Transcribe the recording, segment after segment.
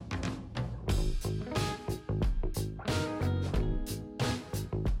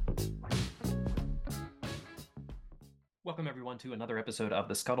Welcome, everyone, to another episode of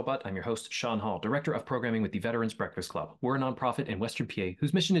The Scuttlebutt. I'm your host, Sean Hall, Director of Programming with the Veterans Breakfast Club. We're a nonprofit in Western PA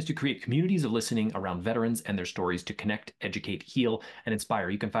whose mission is to create communities of listening around veterans and their stories to connect, educate, heal, and inspire.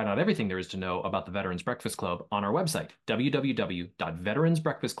 You can find out everything there is to know about the Veterans Breakfast Club on our website,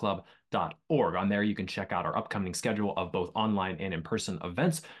 www.veteransbreakfastclub.org. On there, you can check out our upcoming schedule of both online and in-person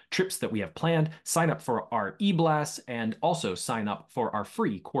events, trips that we have planned, sign up for our e-blasts, and also sign up for our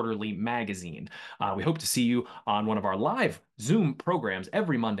free quarterly magazine. We hope to see you on one of our live Zoom programs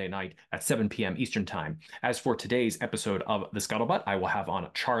every Monday night at 7 p.m. Eastern Time. As for today's episode of The Scuttlebutt, I will have on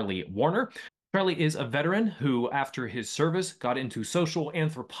Charlie Warner. Charlie is a veteran who, after his service, got into social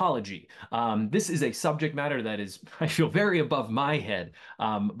anthropology. This is a subject matter that is, I feel, very above my head,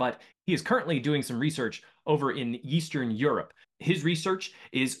 but he is currently doing some research over in Eastern Europe. His research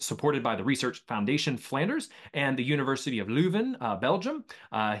is supported by the Research Foundation Flanders and the University of Leuven, Belgium.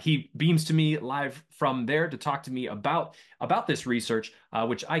 He beams to me live from there to talk to me about this research,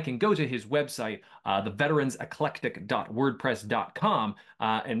 which I can go to his website, theveteranseclectic.wordpress.com,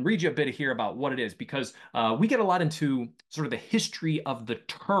 and read you a bit here about what it is, because we get a lot into sort of the history of the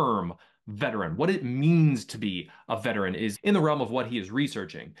term veteran. What it means to be a veteran is in the realm of what he is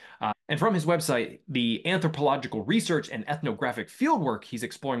researching. And from his website, the anthropological research and ethnographic fieldwork, he's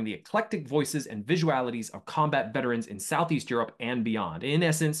exploring the eclectic voices and visualities of combat veterans in Southeast Europe and beyond. In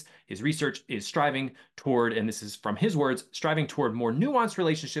essence, his research is striving toward, and this is from his words, striving toward more nuanced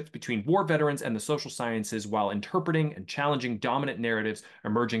relationships between war veterans and the social sciences while interpreting and challenging dominant narratives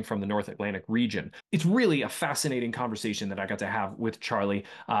emerging from the North Atlantic region. It's really a fascinating conversation that I got to have with Charlie,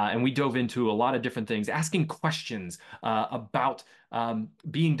 and we dove into a lot of different things, asking questions about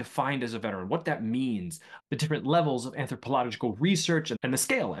being defined as a veteran, what that means, the different levels of anthropological research, and the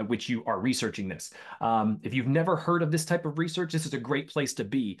scale at which you are researching this. If you've never heard of this type of research, this is a great place to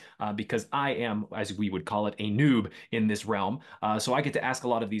be because I am, as we would call it, a noob in this realm. So I get to ask a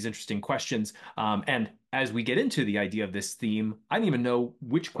lot of these interesting questions. And as we get into the idea of this theme, I didn't even know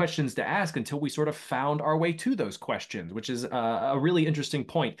which questions to ask until we sort of found our way to those questions, which is a really interesting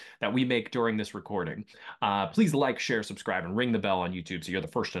point that we make during this recording. Please like, share, subscribe, and ring the bell on YouTube so you're the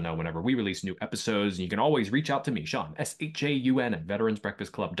first to know whenever we release new episodes. And you can always reach out to me, Sean, SHAUN, at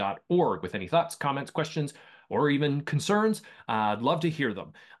veteransbreakfastclub.org with any thoughts, comments, questions, or even concerns. I'd love to hear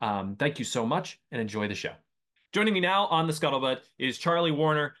them. Thank you so much and enjoy the show. Joining me now on the Scuttlebutt is Charlie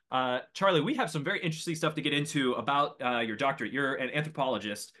Warner. Charlie, we have some very interesting stuff to get into about your doctorate. You're an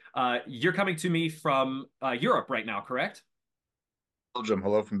anthropologist. You're coming to me from Europe right now, correct? Belgium.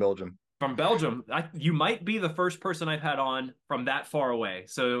 Hello from Belgium. From Belgium. You might be the first person I've had on from that far away.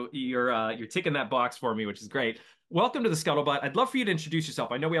 So you're ticking that box for me, which is great. Welcome to the Scuttlebutt. I'd love for you to introduce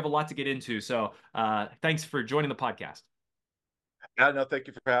yourself. I know we have a lot to get into, so thanks for joining the podcast. Yeah, no, thank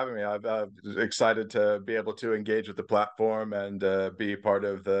you for having me. I'm excited to be able to engage with the platform and be part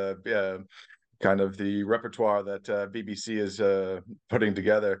of the kind of the repertoire that BBC is putting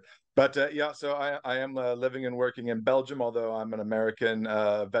together. But yeah, so I am living and working in Belgium, although I'm an American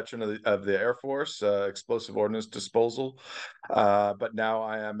veteran of the Air Force, explosive ordnance disposal. But now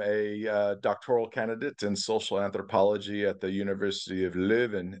I am a doctoral candidate in social anthropology at the University of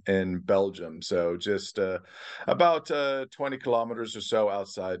Leuven in Belgium. So just about 20 kilometers or so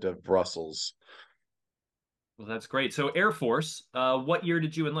outside of Brussels. Well, that's great. So Air Force, what year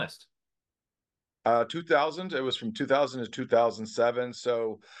did you enlist? 2000. It was from 2000 to 2007.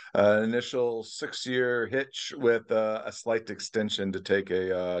 So initial 6 year hitch with a slight extension to take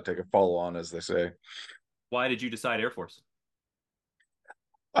a follow on, as they say. Why did you decide Air Force?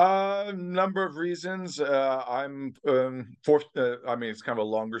 Number of reasons. I'm fourth. I mean, it's kind of a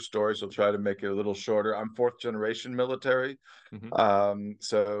longer story, so I'll try to make it a little shorter. I'm fourth generation military. Mm-hmm.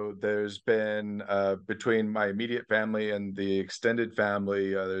 So there's been between my immediate family and the extended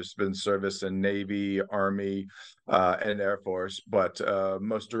family, there's been service in Navy, Army, and Air Force. But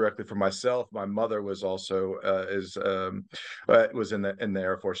most directly for myself, my mother was also was in the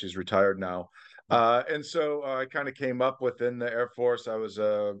Air Force. She's retired now. And so I kind of came up within the Air Force. I was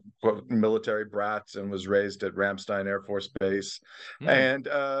a military brat and was raised at Ramstein Air Force Base. Mm.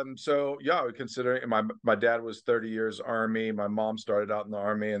 And so, yeah, considering my dad was 30 years Army, my mom started out in the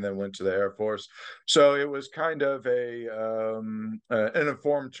Army and then went to the Air Force. So it was kind of an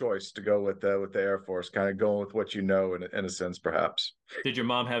informed choice to go with the Air Force, kind of going with what you know in a sense, perhaps. Did your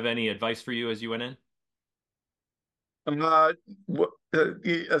mom have any advice for you as you went in? Uh,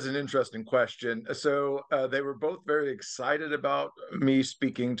 that's an interesting question. So they were both very excited about me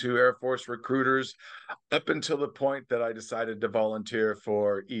speaking to Air Force recruiters up until the point that I decided to volunteer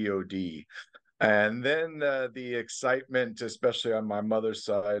for EOD. And then the excitement, especially on my mother's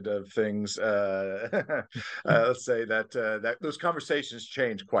side of things, let's say that that those conversations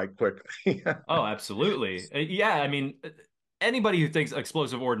change quite quickly. Oh, absolutely. Yeah, I mean, anybody who thinks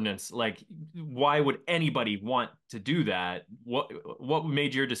explosive ordnance, like, why would anybody want to do that? What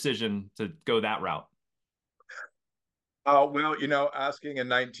made your decision to go that route? Well, asking a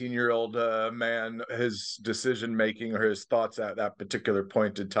 19-year-old man his decision making or his thoughts at that particular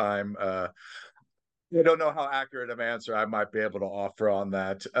point in time, I don't know how accurate of an answer I might be able to offer on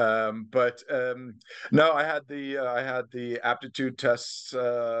that. But no, I had the aptitude tests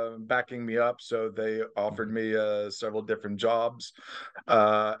backing me up, so they offered Mhm. me several different jobs,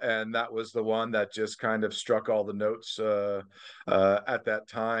 and that was the one that just kind of struck all the notes at that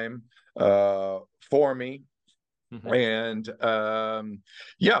time for me. Mhm. And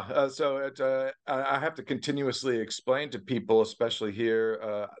yeah, so I have to continuously explain to people, especially here,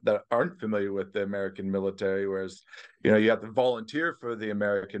 that aren't familiar with the American military. Whereas, you have to volunteer for the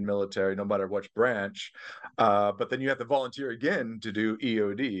American military, no matter which branch, but then you have to volunteer again to do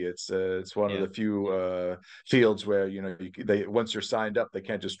EOD. It's one of Yeah. the few fields where they once you're signed up, they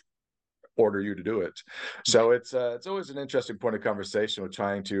can't just order you to do it. So it's always an interesting point of conversation with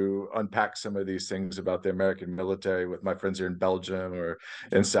trying to unpack some of these things about the American military with my friends here in Belgium or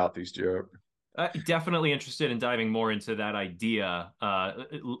in Southeast Europe. Definitely interested in diving more into that idea a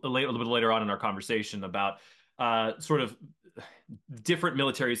little bit later on in our conversation about sort of different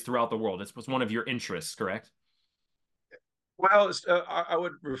militaries throughout the world. It was one of your interests, correct? Well, I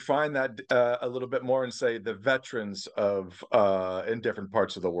would refine that a little bit more and say the veterans of in different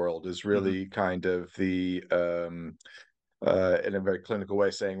parts of the world is Hmm. really kind of the in a very clinical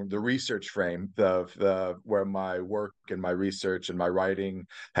way, saying the research frame of the where my work and my research and my writing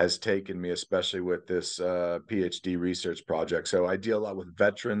has taken me, especially with this PhD research project. So I deal a lot with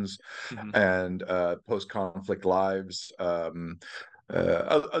veterans Hmm. and post-conflict lives.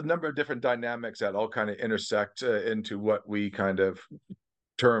 A number of different dynamics that all kind of intersect into what we kind of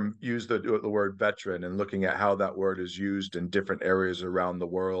use the word veteran, and looking at how that word is used in different areas around the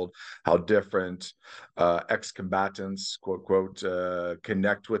world, how different ex-combatants, quote quote,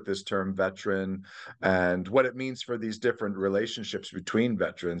 connect with this term veteran, and what it means for these different relationships between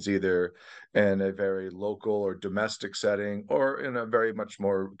veterans, either in a very local or domestic setting or in a very much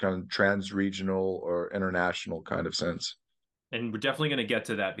more kind of trans-regional or international kind of sense. And we're definitely going to get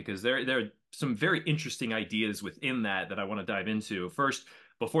to that because there are some very interesting ideas within that I want to dive into. First,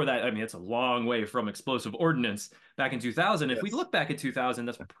 before that, I mean, it's a long way from explosive ordnance back in 2000. If we Yes, look back at 2000,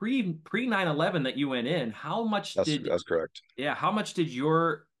 that's pre 9/11 that you went in. that's correct. How much did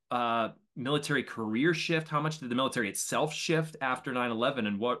your military career shift? How much did the military itself shift after 9/11,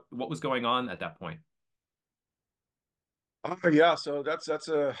 and what was going on at that point? Yeah, so that's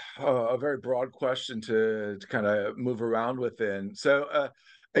a very broad question to kind of move around within. So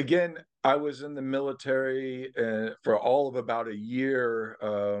again, I was in the military for all of about a year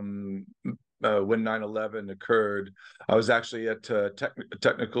when 9/11 occurred. I was actually at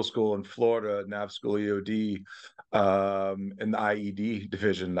technical school in Florida, Nav School EOD, in the IED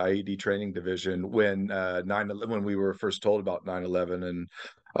division, the IED training division, when when we were first told about 9/11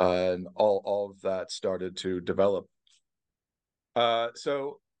 and all of that started to develop.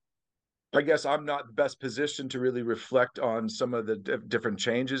 So I guess I'm not the best position to really reflect on some of the different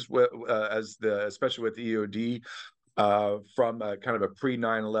changes as especially with EOD from a kind of a pre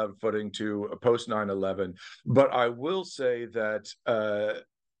 9/11 footing to a post 9/11. But I will say that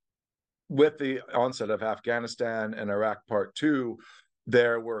with the onset of Afghanistan and Iraq Part Two,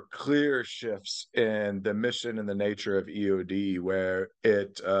 there were clear shifts in the mission and the nature of EOD, where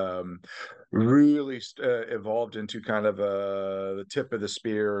it really evolved into kind of the tip of the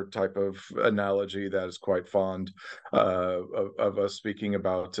spear type of analogy that is quite fond of us speaking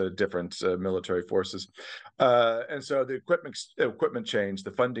about different military forces. And so the equipment changed,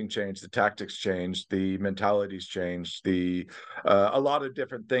 the funding changed, the tactics changed, the mentalities changed, the a lot of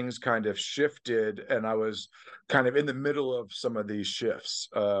different things kind of shifted, and I was kind of in the middle of some of these shifts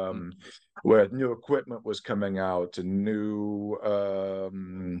where new equipment was coming out and new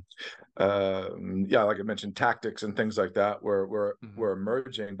yeah, like I mentioned, tactics and things like that Mm-hmm. were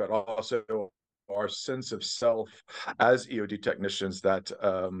emerging, but also our sense of self as EOD technicians that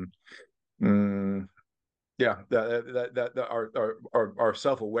mm, yeah, that our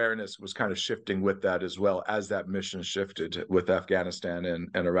self-awareness was kind of shifting with that as well, as that mission shifted with Afghanistan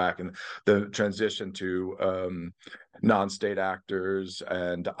and Iraq, and the transition to non-state actors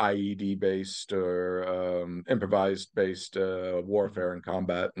and IED based or improvised based Mm-hmm. warfare and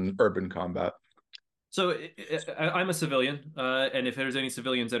combat and urban combat. So I'm a civilian, and if there's any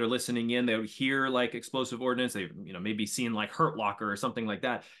civilians that are listening in, they would hear like explosive ordnance. They, maybe seen like Hurt Locker or something like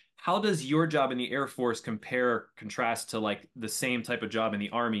that. How does your job in the Air Force compare, contrast to like the same type of job in the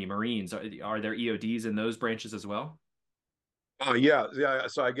Army, Marines? Are there EODs in those branches as well? Oh yeah, yeah.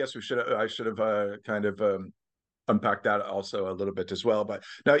 So I guess I should have kind of unpack that also a little bit as well. But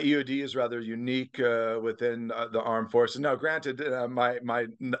now EOD is rather unique within the armed forces. Now, granted, my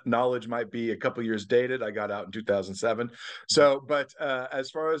knowledge might be a couple years dated. I got out in 2007. Mhm. So, but as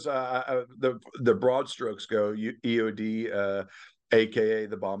far as the broad strokes go, EOD. AKA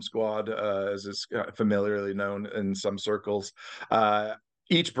the bomb squad, as it's familiarly known in some circles. Uh,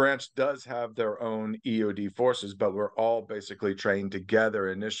 each branch does have their own EOD forces, but we're all basically trained together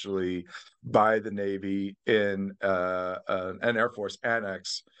initially by the Navy in an Air Force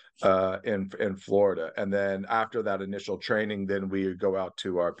annex in Florida, and then after that initial training, then we go out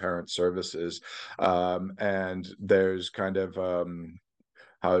to our parent services, and there's kind of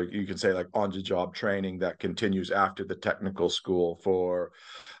how you can say like on the job training that continues after the technical school for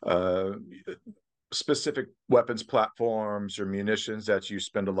uh, specific weapons platforms or munitions that you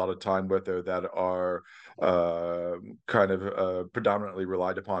spend a lot of time with or that are kind of predominantly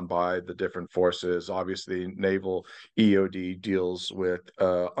relied upon by the different forces. Obviously, naval EOD deals with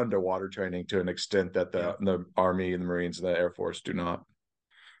underwater training to an extent that Yeah. the Army and the Marines and the Air Force do not.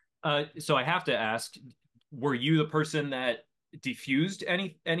 So I have to ask, were you the person that defused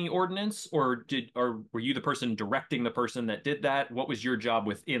any ordinance, or were you the person directing the person that did that? What was your job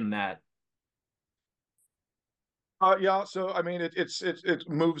within that? Yeah, so I mean, it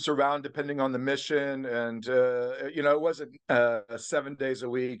moves around depending on the mission, and it wasn't 7 days a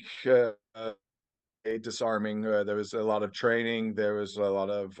week. Disarming. There was a lot of training. There was a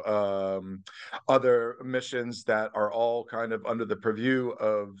lot of other missions that are all kind of under the purview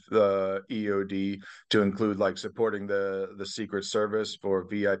of the EOD, to include like supporting the Secret Service for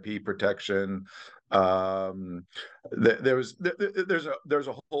VIP protection. Um, there's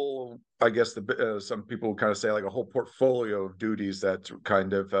a whole, I guess some people kind of say like a whole portfolio of duties that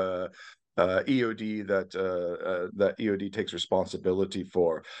kind of EOD that EOD takes responsibility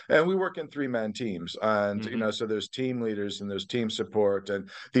for, and we work in three-man teams, and Hmm. so there's team leaders and there's team support, and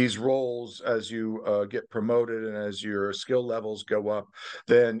these roles, as you get promoted and as your skill levels go up,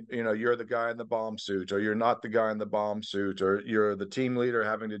 then you're the guy in the bomb suit, or you're not the guy in the bomb suit, or you're the team leader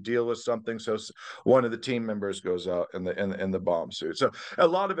having to deal with something, so one of the team members goes out in the bomb suit. So a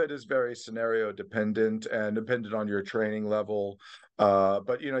lot of it is very scenario dependent and dependent on your training level,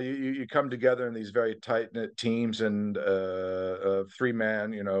 but you come together in these very tight knit teams, and 3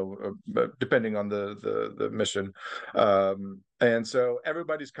 man, depending on the mission, and so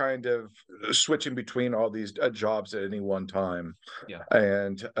everybody's kind of switching between all these jobs at any one time, Yeah.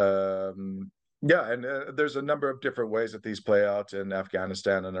 and yeah, and there's a number of different ways that these play out in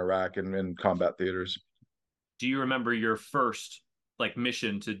Afghanistan and Iraq and in combat theaters. Do you remember your first like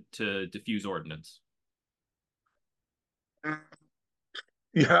mission to defuse ordnance?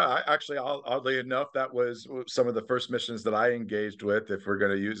 Yeah, actually, oddly enough, that was some of the first missions that I engaged with, if we're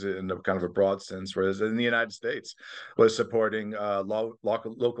going to use it in a kind of a broad sense, whereas in the United States, was supporting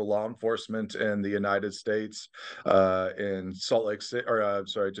local law enforcement in the United States, in Salt Lake City, or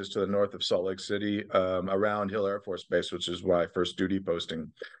sorry, just to the north of Salt Lake City, around Hill Air Force Base, which is my first duty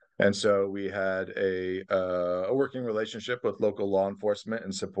posting. And so we had a working relationship with local law enforcement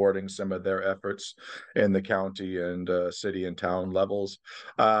and supporting some of their efforts in the county and city and town levels.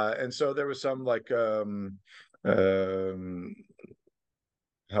 And so there was some like um,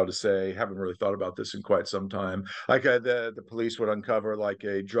 how to say, haven't really thought about this in quite some time. Like the police would uncover like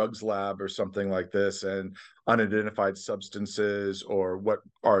a drugs lab or something like this, and unidentified substances or what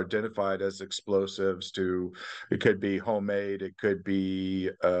are identified as explosives. To it could be homemade, it could be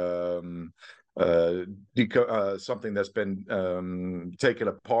uh, something that's been taken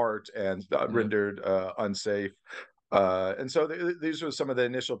apart and Yeah. rendered unsafe. And so these were some of the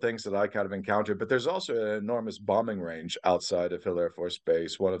initial things that I kind of encountered. But there's also an enormous bombing range outside of Hill Air Force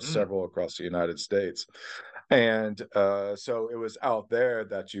Base, one of Mm. several across the United States. And so it was out there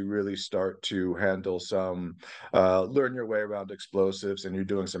that you really start to handle some, learn your way around explosives, and you're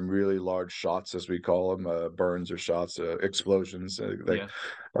doing some really large shots, as we call them, burns or shots, explosions, they Yeah.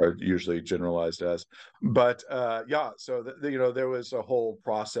 are usually generalized as. But yeah, so there was a whole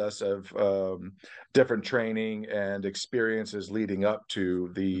process of different training and experiences leading up to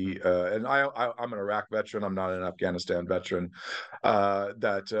Hmm. the, and I'm an Iraq veteran. I'm not an Afghanistan veteran.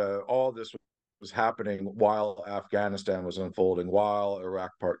 That all this was happening while Afghanistan was unfolding, while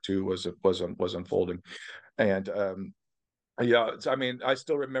Iraq Part Two was unfolding, and Yeah, I mean, I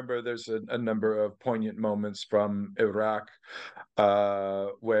still remember there's a number of poignant moments from Iraq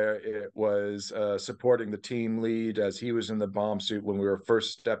where it was supporting the team lead as he was in the bomb suit when we were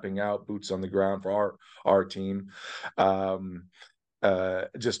first stepping out, boots on the ground for our team, um,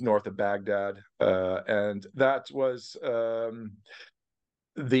 just north of Baghdad, and that was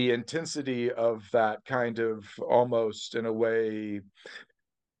the intensity of that kind of almost in a way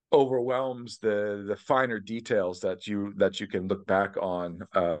overwhelms the finer details that you can look back on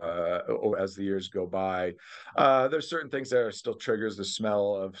as the years go by. There's certain things that are still triggers the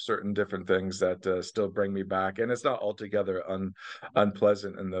smell of certain different things that still bring me back, and it's not altogether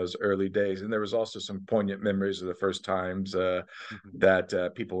unpleasant in those early days. And there was also some poignant memories of the first times Mhm.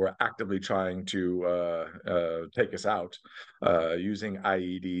 that people were actively trying to take us out using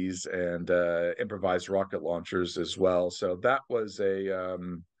IEDs and improvised rocket launchers as well. So that was a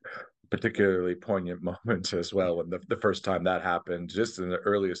particularly poignant moment as well when the first time that happened, just in the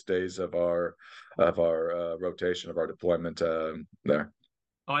earliest days of our rotation of our deployment there.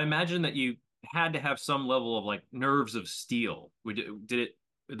 Oh, I imagine that you had to have some level of like nerves of steel. Did it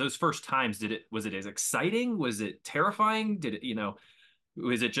those first times, did it was it as exciting? Was it terrifying? Did it,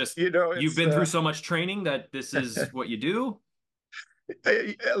 was it just You know, you've it's been through so much training that this is what you do?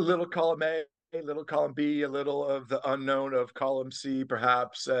 a little column A little column B, a little of the unknown of column C,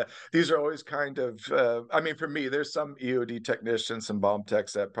 perhaps. These are always kind of, I mean, for me, there's some EOD technicians, some bomb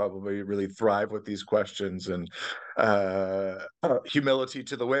techs that probably really thrive with these questions and humility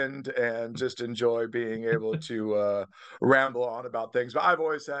to the wind and just enjoy being able to ramble on about things. But I've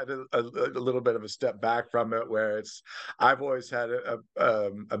always had a little bit of a step back from it where I've always had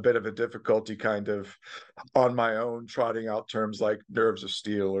a bit of a difficulty kind of on my own trotting out terms like nerves of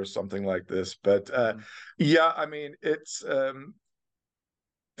steel or something like this. But Mhm. yeah, I mean,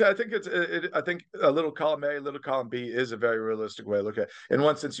 I think I think a little column A, a little column B is a very realistic way to look at it. In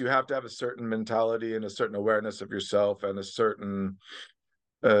one sense, you have to have a certain mentality and a certain awareness of yourself and a certain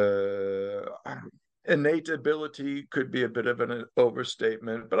uh, innate ability could be a bit of an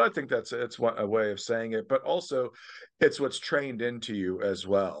overstatement, but I think it's a way of saying it. But also, it's what's trained into you as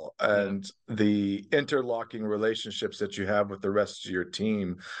well, Yeah. and the interlocking relationships that you have with the rest of your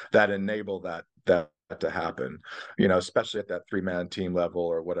team that enable that to happen. You know, especially at that three-man team level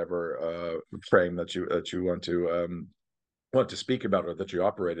or whatever frame that you want to speak about or that you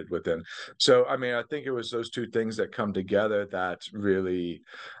operated within. So, I mean, I think it was those two things that come together that really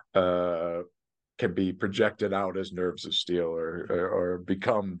uh, can be projected out as nerves of steel or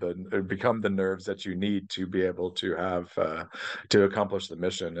become the nerves that you need to be able to have to accomplish the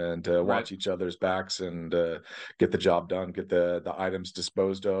mission and Right. watch each other's backs and get the job done, get the items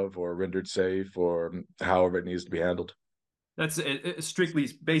disposed of or rendered safe or however it needs to be handled. That's strictly,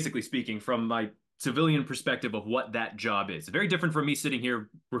 basically speaking, from my civilian perspective of what that job is. Very different from me sitting here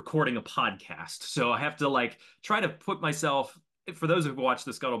recording a podcast. So I have to like try to put myself, for those who've watched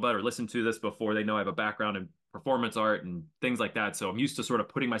the Scuttlebutt or listened to this before, they know I have a background in performance art and things like that. So I'm used to sort of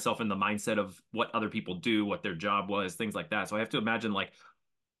putting myself in the mindset of what other people do, what their job was, things like that. So I have to imagine like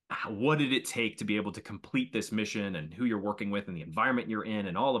what did it take to be able to complete this mission and who you're working with and the environment you're in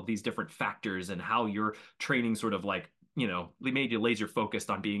and all of these different factors and how your training sort of like, made you laser focused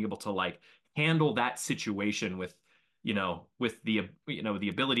on being able to like handle that situation with, with the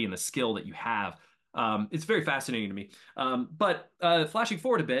ability and the skill that you have. It's very fascinating to me. But flashing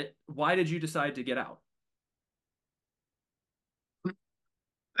forward a bit, why did you decide to get out?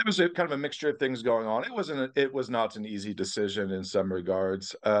 It was a kind of a mixture of things going on. It was not an easy decision in some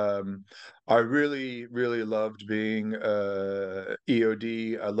regards. I really loved being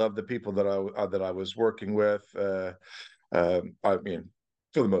EOD. I loved the people that I was working with. I mean,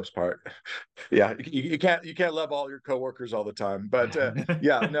 for the most part, yeah, you can't love all your coworkers all the time, but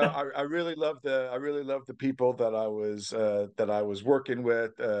yeah, no, I really love the people that I was working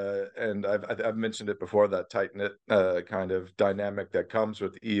with, and I've mentioned it before, that tight knit kind of dynamic that comes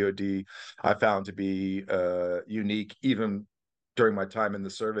with EOD. I found to be unique even during my time in the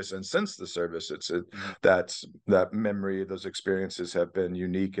service and since the service. Mhm. That memory, those experiences have been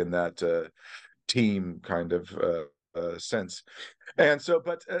unique in that team kind of sense. And so,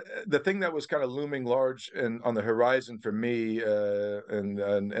 but the thing that was kind of looming large and on the horizon for me, and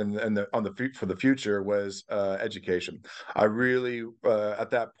on for the future was education. I really, at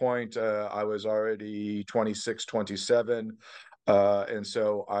that point, I was already 26, 27. And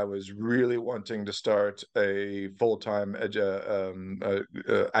so I was really wanting to start a full-time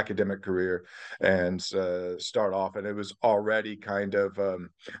academic career and start off. And it was already kind of,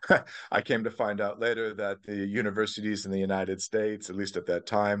 I came to find out later that the universities in the United States, at least at that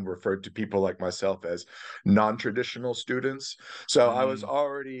time, referred to people like myself as non-traditional students. So I was Mm.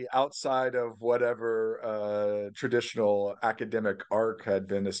 already outside of whatever traditional academic arc had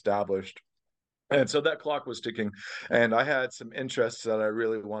been established, and so that clock was ticking, and I had some interests that I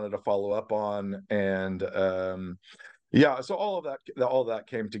really wanted to follow up on. And yeah, so all of that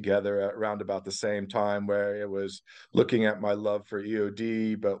came together at around about the same time, where it was looking at my love for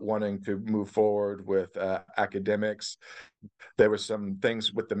EOD, but wanting to move forward with academics. There were some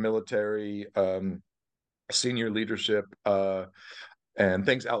things with the military, senior leadership, and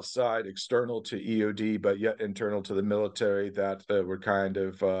things outside, external to EOD, but yet internal to the military, that were kind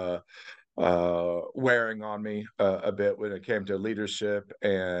of wearing on me a bit when it came to leadership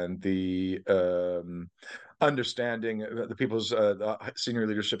and the understanding, the people's the senior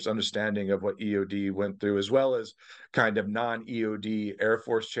leadership's understanding of what EOD went through, as well as kind of non-EOD Air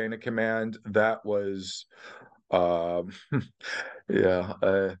Force chain of command. That was, um, yeah,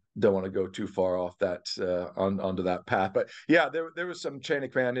 I don't want to go too far off that onto that path, but yeah, there was some chain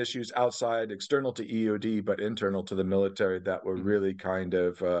of command issues outside, external to EOD, but internal to the military, that were Mhm. really kind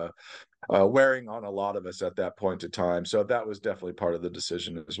of wearing on a lot of us at that point in time. So that was definitely part of the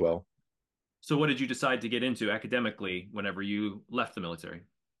decision as well. So what did you decide to get into academically whenever you left the military?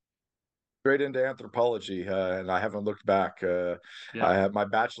 Straight into anthropology, and I haven't looked back. Yeah. I have my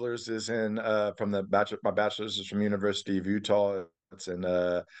bachelor's is in from the bachelor. My bachelor's is from University of Utah. It's in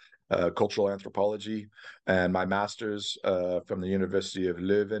cultural anthropology, and my master's from the University of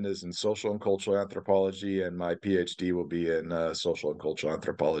Leuven is in social and cultural anthropology, and my PhD will be in social and cultural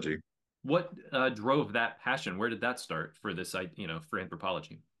anthropology. What drove that passion? Where did that start for this, for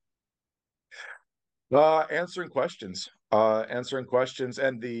anthropology? Answering questions,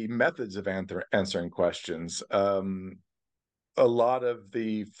 and the methods of answering questions. A lot of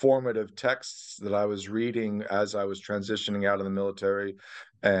the formative texts that I was reading as I was transitioning out of the military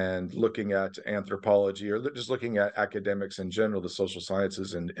and looking at anthropology, or just looking at academics in general, the social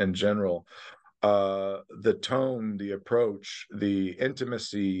sciences in general, the tone, the approach, the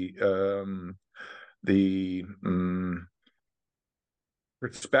intimacy, the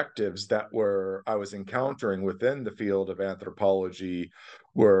perspectives that were I was encountering within the field of anthropology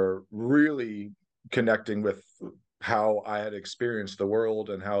were really connecting with how I had experienced the world,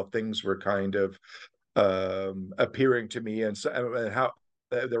 and how things were kind of appearing to me, and, and how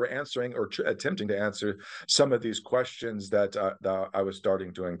they were answering, or attempting to answer, some of these questions that I was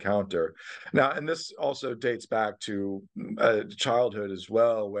starting to encounter. Now, and this also dates back to childhood as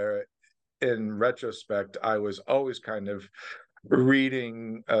well, where in retrospect, I was always kind of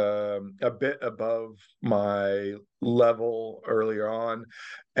reading a bit above my level earlier on.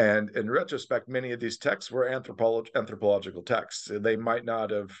 And in retrospect, many of these texts were anthropological texts. They might not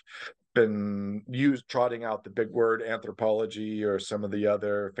have been used trotting out the big word anthropology, or some of the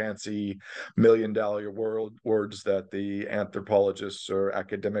other fancy million-dollar words that the anthropologists or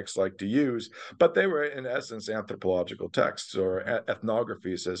academics like to use, but they were in essence anthropological texts, or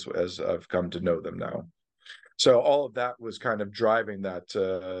ethnographies, as I've come to know them now. So all of that was kind of driving that,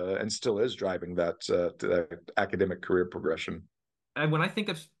 and still is driving that academic career progression. And when I think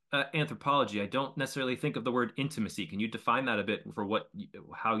of anthropology, I don't necessarily think of the word intimacy. Can you define that a bit for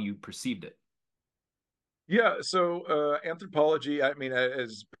how you perceived it? Yeah, so anthropology, I mean,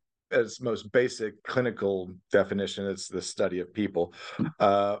 as most basic clinical definition, it's the study of people,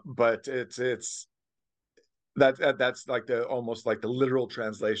 but it's that's like the almost like the literal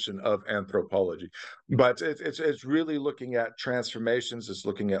translation of anthropology. But it's really looking at transformations. It's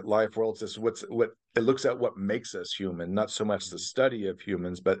looking at life worlds. It's what it looks at, what makes us human, not so much the study of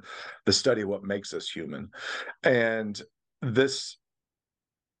humans, but the study of what makes us human. And this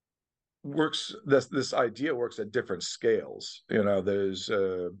this idea works at different scales. There's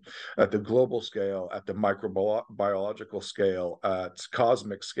at the global scale, at the microbiological scale, at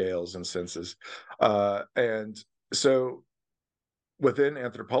cosmic scales and senses, and so within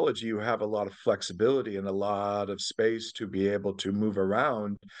anthropology, you have a lot of flexibility and a lot of space to be able to move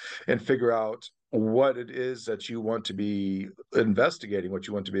around and figure out what it is that you want to be investigating, what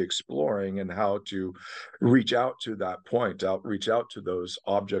you want to be exploring, and how to reach out to that point, reach out to those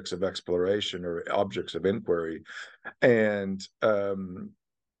objects of exploration or objects of inquiry. And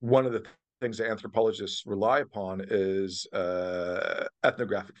one of the things that anthropologists rely upon is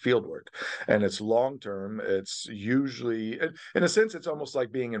ethnographic fieldwork, and it's long term. It's usually, in a sense, it's almost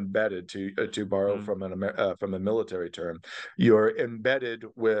like being embedded. To borrow Mm. from a military term, you're embedded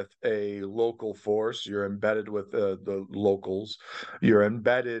with a local force. You're embedded with the locals. You're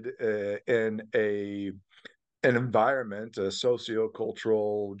embedded in an environment, a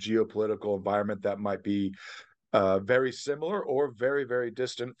socio-cultural, geopolitical environment that might be very similar or very, very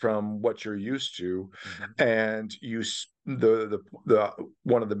distant from what you're used to. Mhm. And the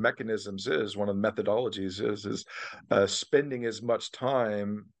one of the mechanisms is one of the methodologies is spending as much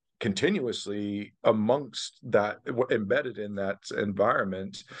time continuously amongst that, embedded in that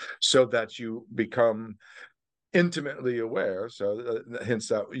environment, so that you become intimately aware. So hence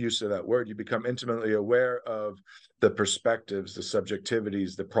that use of that word. You become intimately aware of the perspectives, the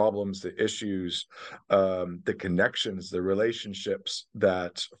subjectivities, the problems, the issues, the connections, the relationships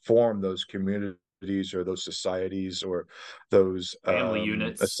that form those communities or those societies or those Family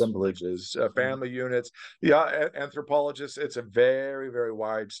units, like, assemblages, mhm. family units. Yeah, anthropologists, it's a very, very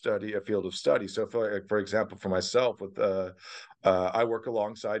wide study, a field of study. So for example, for myself, with I work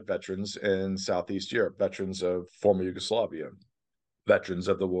alongside veterans in Southeast Europe, veterans of former Yugoslavia, veterans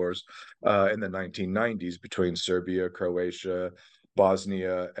of the wars in the 1990s between Serbia, Croatia,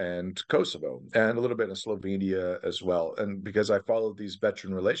 Bosnia, and Kosovo, and a little bit in Slovenia as well. And because I follow these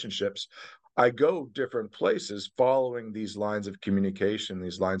veteran relationships, I go different places following these lines of communication,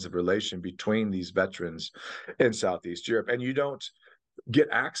 these lines of relation between these veterans in Southeast Europe. And you don't get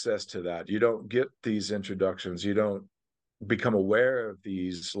access to that. You don't get these introductions. You don't become aware of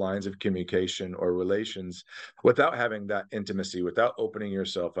these lines of communication or relations without having that intimacy, without opening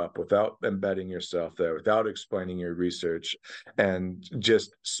yourself up, without embedding yourself there, without explaining your research, and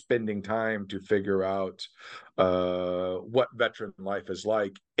just spending time to figure out what veteran life is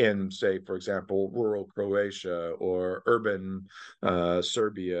like in, say, for example, rural Croatia or urban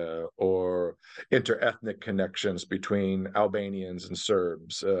Serbia, or interethnic connections between Albanians and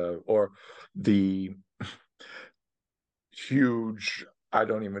Serbs, or the huge, I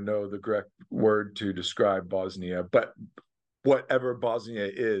don't even know the correct word to describe Bosnia, but whatever Bosnia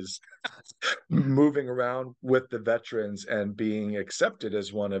is, moving around with the veterans and being accepted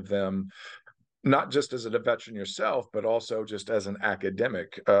as one of them, not just as a veteran yourself, but also just as an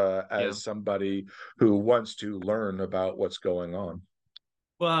academic, Yeah. as somebody who wants to learn about what's going on.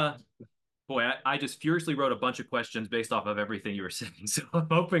 Well, boy, I just furiously wrote a bunch of questions based off of everything you were saying, so I'm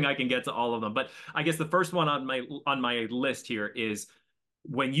hoping I can get to all of them. But I guess the first one on my list here is,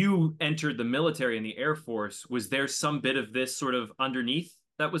 when you entered the military and the Air Force, was there some bit of this sort of underneath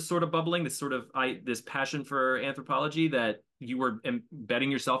that was sort of bubbling, this sort of this passion for anthropology, that you were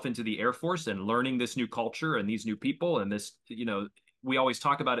embedding yourself into the Air Force and learning this new culture and these new people and this, we always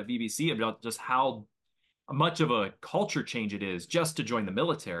talk about at BBC about just how much of a culture change it is just to join the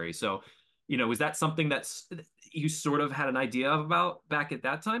military. So, is that something that's you sort of had an idea about back at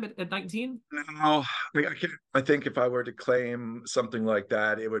that time at 19? No, I think if I were to claim something like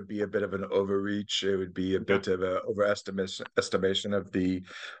that, it would be a bit of an overreach. It would be a Okay. bit of an overestimation of the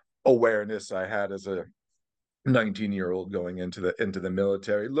awareness I had as a 19-year-old going into the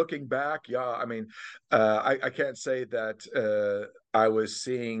military. Looking back, yeah, I mean, I can't say that I was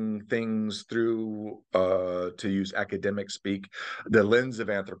seeing things through, to use academic speak, the lens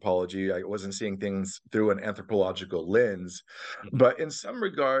of anthropology. I wasn't seeing things through an anthropological lens, Mhm. but in some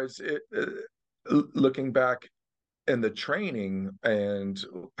regards, looking back in the training and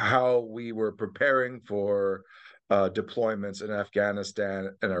how we were preparing for deployments in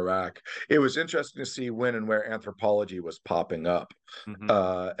Afghanistan and Iraq, it was interesting to see when and where anthropology was popping up.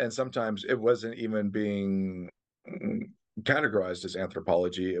 Mhm. And sometimes it wasn't even being categorized as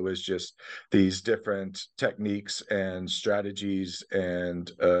anthropology. It was just these different techniques and strategies and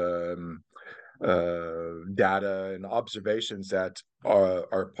data and observations that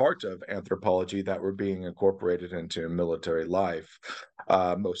are part of anthropology that were being incorporated into military life.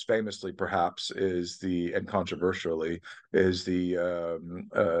 Most famously, perhaps, and controversially, is the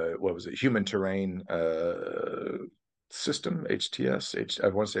what was it, human terrain system, HTS. I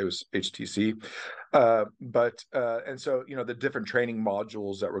want to say it was HTC. But and so, the different training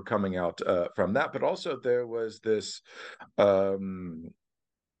modules that were coming out from that, but also there was this um,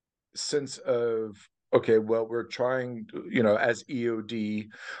 sense of, okay, well, we're trying, as EOD,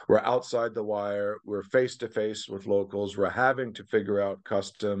 we're outside the wire, we're face to face with locals, we're having to figure out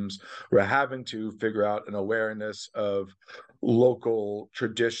customs, we're having to figure out an awareness of local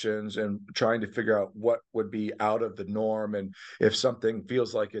traditions and trying to figure out what would be out of the norm. And if something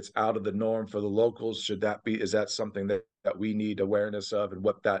feels like it's out of the norm for the locals, is that something that we need awareness of, and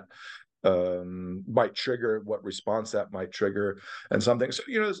what that might trigger, what response that might trigger, and something. So,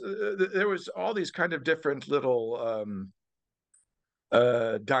 there was all these kind of different little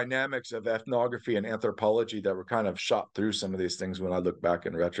dynamics of ethnography and anthropology that were kind of shot through some of these things when I look back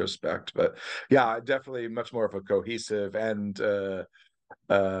in retrospect. But yeah, definitely much more of a cohesive and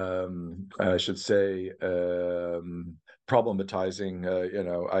I should say problematizing.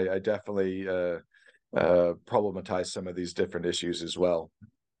 I definitely problematize some of these different issues as well.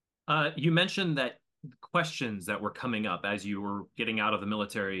 You mentioned that questions that were coming up as you were getting out of the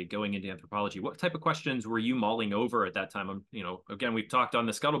military, going into anthropology. What type of questions were you mulling over at that time? Again, we've talked on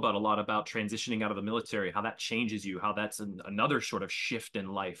the Scuttlebutt a lot about transitioning out of the military, how that changes you, how that's another sort of shift in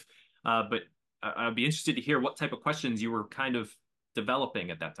life. But I'd be interested to hear what type of questions you were kind of developing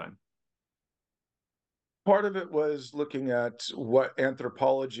at that time. Part of it was looking at what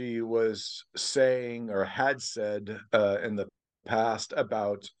anthropology was saying or had said in the past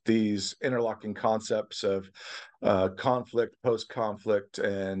about these interlocking concepts of conflict, post-conflict,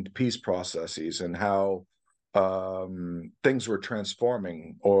 and peace processes, and how things were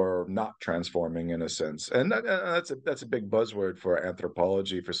transforming or not transforming in a sense. And that's a big buzzword for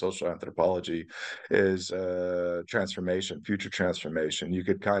anthropology, for social anthropology, is transformation, future transformation. You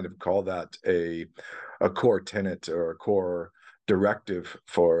could kind of call that a core tenet or a core directive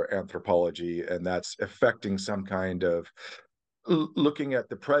for anthropology, and that's affecting some kind of looking at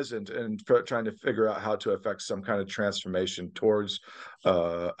the present and trying to figure out how to affect some kind of transformation towards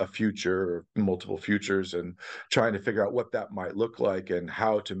a future or multiple futures, and trying to figure out what that might look like and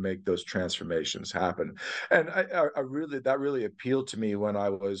how to make those transformations happen. And I really, that really appealed to me when I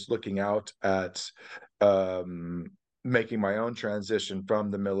was looking out at um, making my own transition from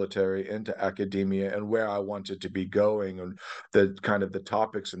the military into academia and where I wanted to be going, and the kind of the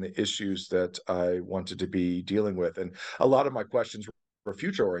topics and the issues that I wanted to be dealing with. And a lot of my questions were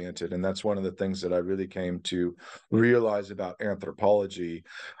future oriented, and that's one of the things that I really came to realize about anthropology.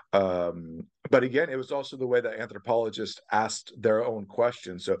 But again, it was also the way that anthropologists asked their own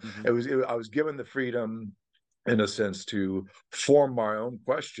questions. So Mhm. I was given the freedom in a sense to form my own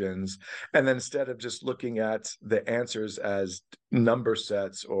questions, and then instead of just looking at the answers as number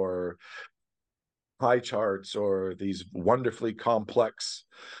sets or pie charts or these wonderfully complex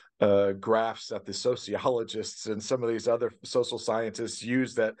graphs that the sociologists and some of these other social scientists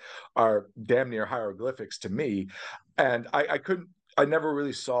use that are damn near hieroglyphics to me. And I couldn't, I never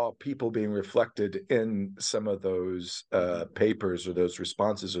really saw people being reflected in some of those Mhm. papers or those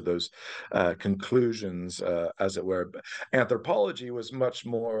responses or those conclusions, as it were. Anthropology was much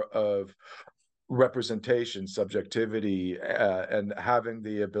more of representation, subjectivity, and having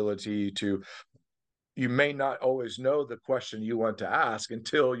the ability to, you may not always know the question you want to ask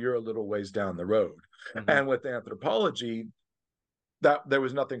until you're a little ways down the road. Mhm. And with anthropology, that there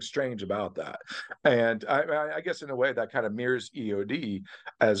was nothing strange about that. And I guess in a way that kind of mirrors EOD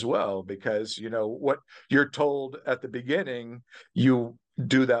as well, because what you're told at the beginning, you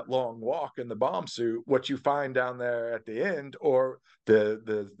do that long walk in the bomb suit, what you find down there at the end, or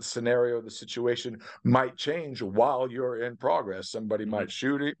the scenario, the situation might change while you're in progress. Somebody might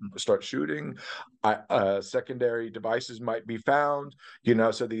Mhm. start shooting, secondary devices might be found,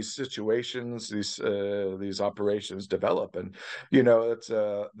 so these situations, these operations develop. And it's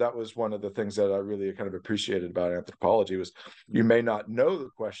that was one of the things that I really kind of appreciated about anthropology, was you Mhm. may not know the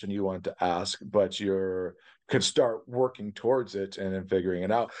question you want to ask, but you're could start working towards it and then figuring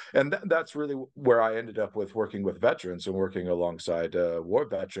it out. And that's really where I ended up with working with veterans and working alongside war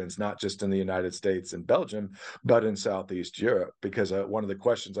veterans, not just in the United States and Belgium, but in Southeast Europe. Because one of the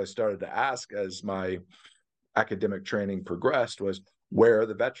questions I started to ask as my academic training progressed was, where are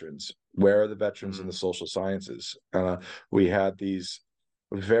the veterans? Where are the veterans in the Mhm. social sciences? We had these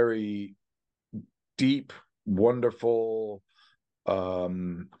very deep, wonderful,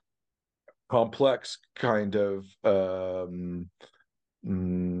 um, complex kind of mm,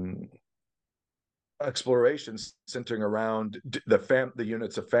 explorations centering around the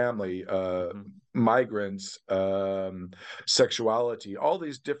units of family, Mhm. migrants, sexuality, all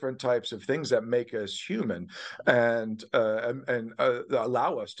these different types of things that make us human, and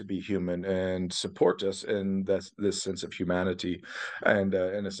allow us to be human and support us in this sense of humanity, and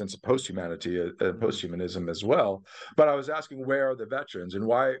in a sense of post-humanity, Mhm. post-humanism as well. But I was asking, where are the veterans, and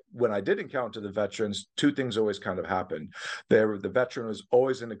why, when I did encounter the veterans, two things always kind of happened. The veteran was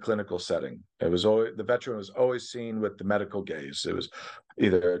always in a clinical setting. It was always, the veteran was always seen with the medical gaze. It was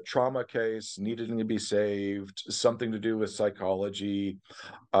either a trauma case, needing to be saved, something to do with psychology.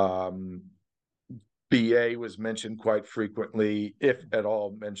 Um, BA was mentioned quite frequently, if at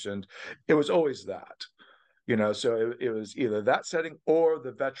all mentioned. It was always that. So it was either that setting or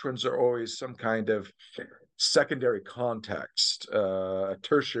the veterans are always some kind of secondary context, a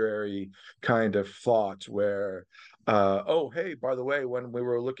tertiary kind of thought where, oh, hey, by the way, when we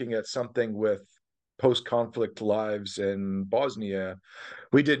were looking at something with post-conflict lives in Bosnia,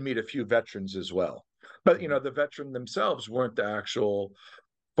 we did meet a few veterans as well. But Mhm. the veteran themselves weren't the actual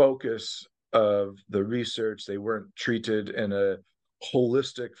focus of the research. They weren't treated in a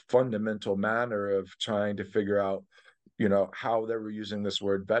holistic, fundamental manner of trying to figure out, how they were using this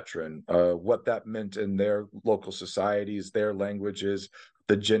word veteran, what that meant in their local societies, their languages,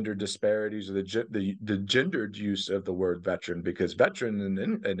 the gender disparities, or the gendered use of the word veteran, because veteran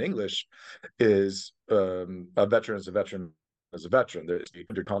in English is a veteran is a veteran is a veteran. There's a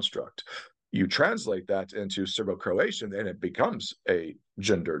gendered construct. You translate that into Serbo-Croatian, and it becomes a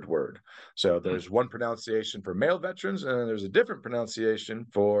gendered word. So Mm. there's one pronunciation for male veterans, and there's a different pronunciation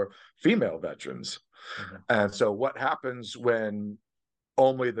for female veterans. Mhm. And so what happens when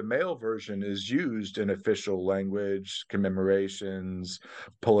only the male version is used in official language, commemorations,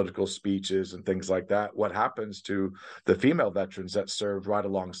 political speeches, and things like that? What happens to the female veterans that served right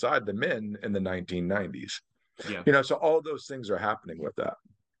alongside the men in the 1990s? Yeah. So all those things are happening with that.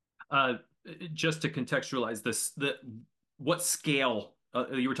 Uh, just to contextualize this, the what scale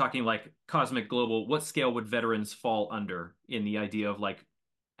you were talking like cosmic global, what scale would veterans fall under in the idea of like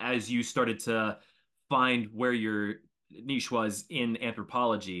as you started to find where your niche was in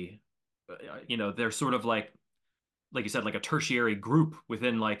anthropology, they're sort of like you said, like a tertiary group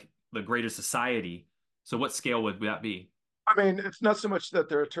within like the greater society. So what scale would that be? I mean, it's not so much that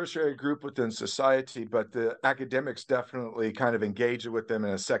they're a tertiary group within society, but the academics definitely kind of engage with them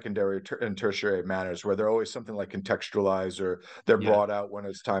in a secondary and tertiary manners, where they're always something like contextualized, or they're Yeah. brought out when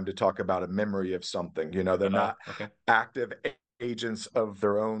it's time to talk about a memory of something. They're not Okay. active agents of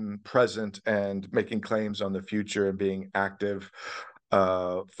their own present and making claims on the future and being active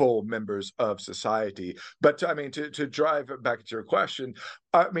full members of society. But I mean, to drive back to your question,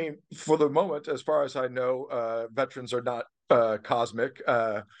 I mean, for the moment, as far as I know, veterans are not cosmic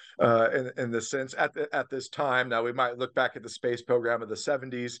in the sense at this time. Now we might look back at the space program of the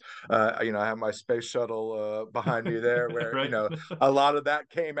 70s. I have my space shuttle behind me there, where Right. a lot of that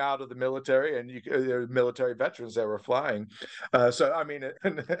came out of the military, and there were military veterans that were flying. So I mean,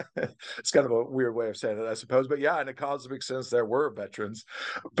 it's kind of a weird way of saying it, I suppose. But yeah, in a cosmic sense, there were veterans.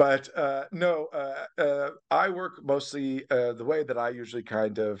 But no, I work mostly the way that I usually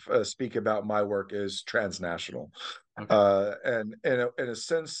kind of speak about my work is transnational. Okay. And in a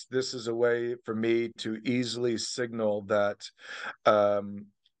sense, this is a way for me to easily signal that um,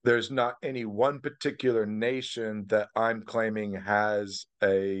 there's not any one particular nation that I'm claiming has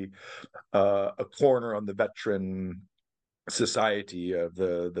a corner on the veteran society of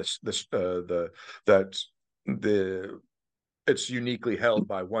the that the it's uniquely held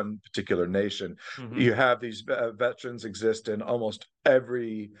by one particular nation. Hmm. You have these veterans exist in almost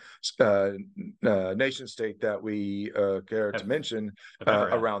every uh, nation state that we care to Have mention have ever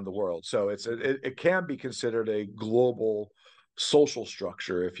had. around the world. So Okay. it can be considered a global social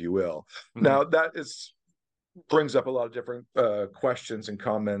structure, if you will. Hmm. Now that is brings up a lot of different questions and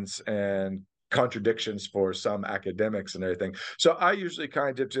comments and contradictions for some academics and everything. So I usually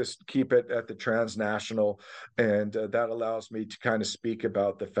kind of just keep it at the transnational, and that allows me to kind of speak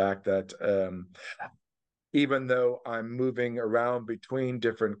about the fact that even though I'm moving around between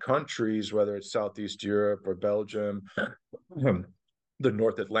different countries, whether it's Southeast Europe or Belgium, the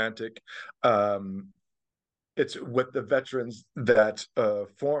North Atlantic, um, it's with the veterans that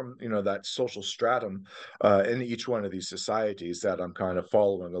form, that social stratum in each one of these societies that I'm kind of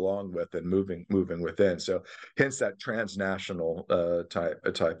following along with and moving within. So, hence that transnational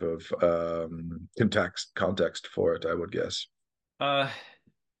type of context for it, I would guess. Uh,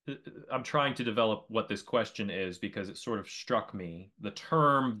 I'm trying to develop what this question is because it sort of struck me. The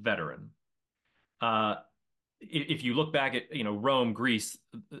term veteran. Uh, if you look back at, Rome, Greece,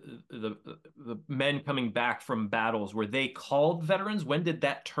 the men coming back from battles, were they called veterans? When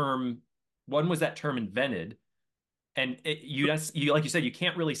was that term invented? And like you said, you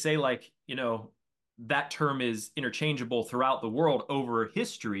can't really say like, that term is interchangeable throughout the world over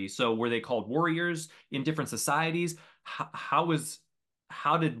history. So were they called warriors in different societies? Was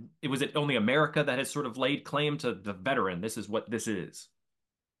it only America that has sort of laid claim to the veteran? This is what this is.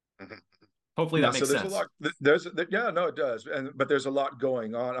 Mhm. Hopefully Yeah, that so makes there's a sense. lot. Yeah, no, it does, but there's a lot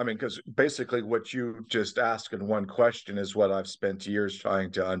going on. I mean, because basically what you just asked in one question is what I've spent years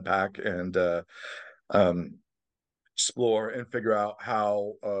trying to unpack, and um, explore and figure out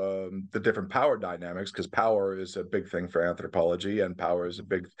how the different power dynamics, because power is a big thing for anthropology, and power is a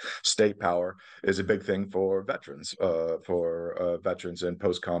big state power is a big thing for veterans, veterans in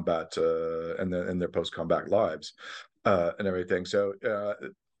post combat and in their post combat lives and everything. So.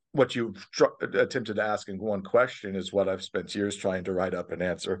 What you attempted to ask in one question is what I've spent years trying to write up and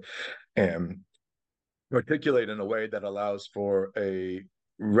answer, and articulate in a way that allows for a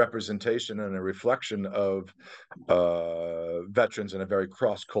representation and a reflection of veterans in a very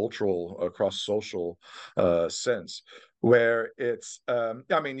cross-cultural, cross-social sense, where it's,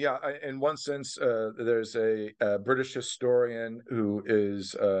 I mean, yeah, in one sense, there's a British historian who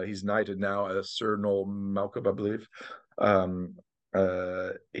is, he's knighted now as Sir Noel Malcolm, I believe. Um,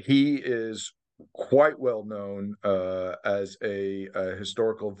 he is quite well known as a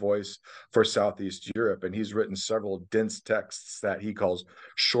historical voice for Southeast Europe, and he's written several dense texts that he calls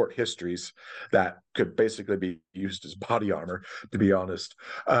short histories that could basically be used as body armor, to be honest.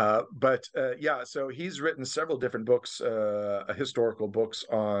 Yeah, so he's written several different books, historical books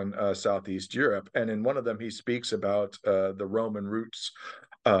on Southeast Europe, and in one of them he speaks about the Roman roots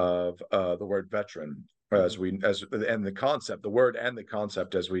of the word veteran, Mm-hmm. and the concept, the word and the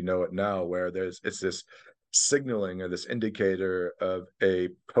concept as we know it now, where it's this signaling or this indicator of a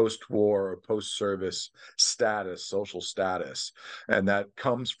post-war or post-service status, social status, and that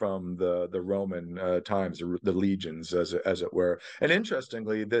comes from the Roman times, the legions, as it were. And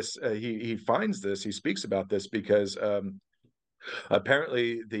interestingly, this he finds this, he speaks about this because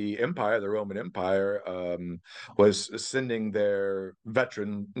apparently the Roman Empire, was sending their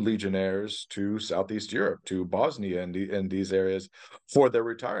veteran legionnaires to Southeast Europe, to Bosnia and these areas for their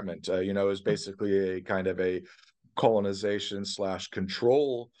retirement. It was basically a kind of a colonization slash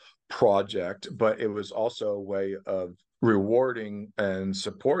control project, but it was also a way of rewarding and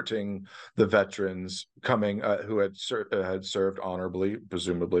supporting the veterans coming, who had served honorably,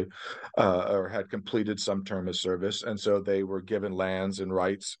 presumably, or had completed some term of service, and so they were given lands and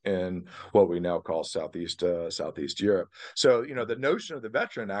rights in what we now call Southeast Europe. So the notion of the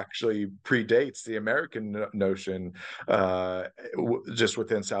veteran actually predates the American notion, just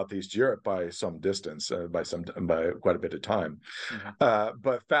within Southeast Europe by some distance, by quite a bit of time. Mm-hmm.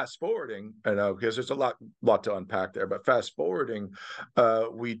 But fast forwarding, because there's a lot to unpack there. But fast forwarding,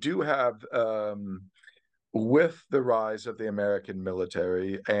 we do have, with the rise of the American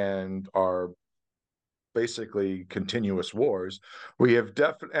military and our basically continuous wars, we have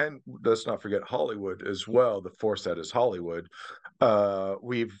definitely, and let's not forget Hollywood as well, the force that is Hollywood.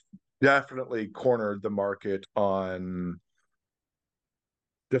 We've definitely cornered the market on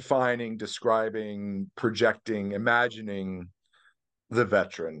defining, describing, projecting, imagining the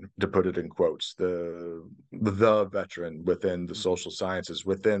veteran, to put it in quotes, the veteran within the Mm-hmm. social sciences,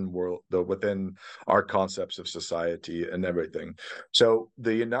 within our concepts of society and everything. So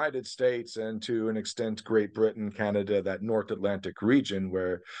the United States, and to an extent Great Britain, Canada, that North Atlantic region,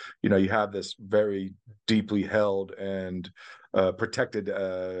 where you have this very deeply held and protected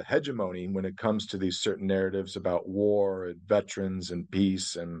hegemony when it comes to these certain narratives about war and veterans and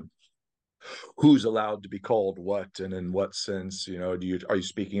peace, and who's allowed to be called what and in what sense. Are you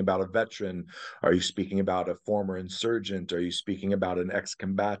speaking about a veteran? Are you speaking about a former insurgent? Are you speaking about an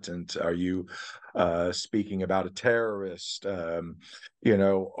ex-combatant? Are you speaking about a terrorist? And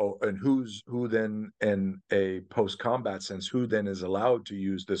who then, in a post-combat sense, who then is allowed to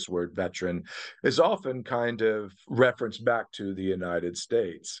use this word veteran, is often kind of referenced back to the United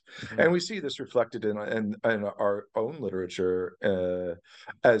States. Mm-hmm. And we see this reflected in our own literature,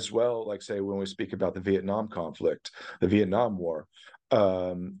 as well, like say when we speak about the Vietnam conflict, the Vietnam War.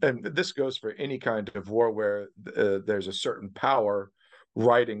 And this goes for any kind of war where there's a certain power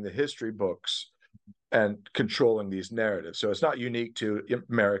writing the history books and controlling these narratives. So it's not unique to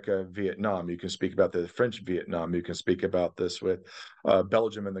America, Vietnam. You can speak about the French Vietnam. You can speak about this with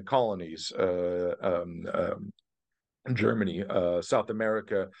Belgium and the colonies, Germany, South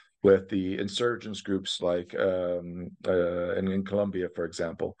America, with the insurgents groups like in Colombia, for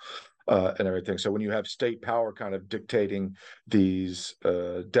example, and everything. So when you have state power kind of dictating these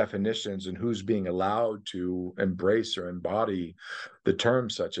definitions and who's being allowed to embrace or embody the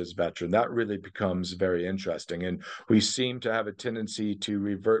terms such as veteran, that really becomes very interesting. And we seem to have a tendency to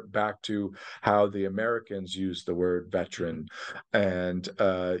revert back to how the Americans use the word veteran. And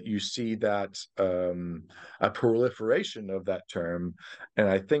you see that a proliferation of that term. And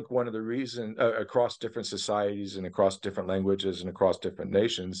I think one of the reasons, across different societies and across different languages and across different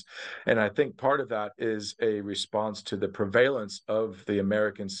nations, and I think part of that is a response to the prevalence of the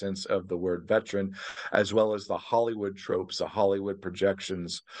American sense of the word veteran, as well as the Hollywood tropes, the Hollywood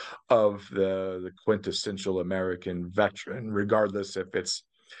projections of the quintessential American veteran, regardless if it's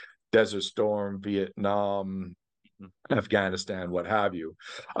Desert Storm, Vietnam, Afghanistan, what have you.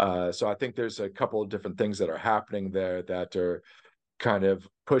 So I think there's a couple of different things that are happening there that are kind of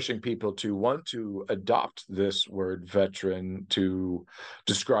pushing people to want to adopt this word veteran to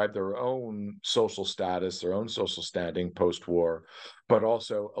describe their own social status, their own social standing post-war, but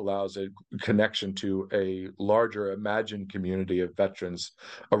also allows a connection to a larger imagined community of veterans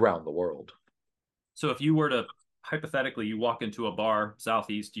around the world. So if you were to hypothetically, you walk into a bar,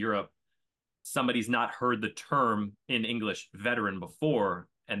 Southeast Europe, somebody's not heard the term in English veteran before,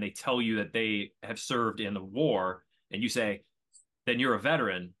 and they tell you that they have served in the war, and you say, then you're a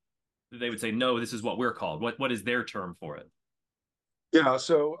veteran, they would say, no, this is what we're called. What is their term for it? Yeah,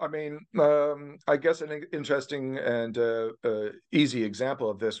 so I mean, I guess an interesting and easy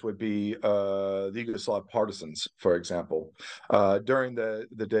example of this would be the Yugoslav partisans, for example. During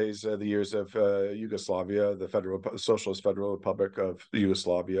the days, the years of Yugoslavia, the Socialist Federal Republic of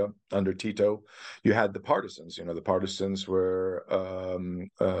Yugoslavia under Tito, you had the partisans. You know, the partisans were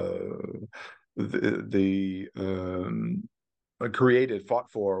the fought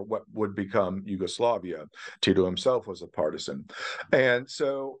for what would become Yugoslavia. Tito himself was a partisan. And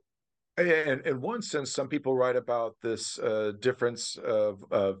so, and in one sense, some people write about this difference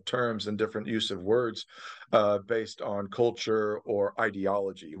of terms and different use of words based on culture or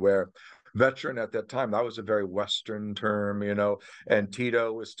ideology, where veteran at that time, that was a very Western term, you know, and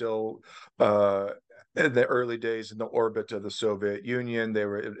Tito was still in the early days in the orbit of the Soviet Union.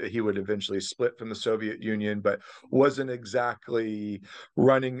 He would eventually split from the Soviet Union, but wasn't exactly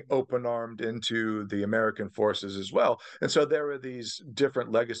running open armed into the American forces as well. And so there were these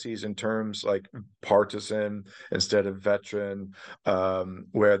different legacies in terms like partisan instead of veteran,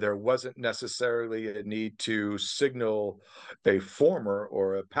 where there wasn't necessarily a need to signal a former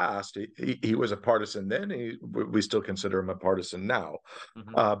or a past. He was a partisan then. We still consider him a partisan now.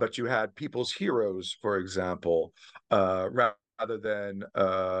 Mm-hmm. But you had people's heroes, for example, rather than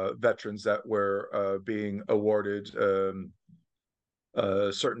veterans that were being awarded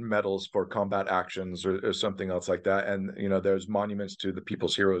certain medals for combat actions or something else like that. And you know, there's monuments to the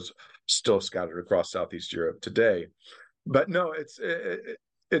people's heroes still scattered across Southeast Europe today. But no, it's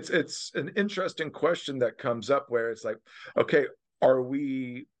an interesting question that comes up where it's like, okay, are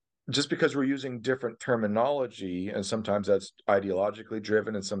we just because we're using different terminology, and sometimes that's ideologically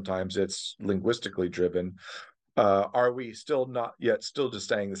driven and sometimes it's linguistically driven, are we still not yet still just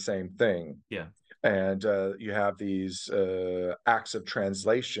saying the same thing? Yeah. And you have these acts of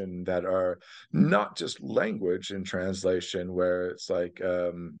translation that are not just language in translation, where it's like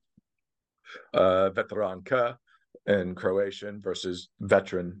veteranka in Croatian versus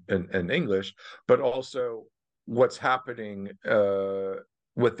veteran in English, but also what's happening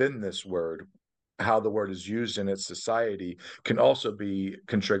within this word, how the word is used in its society can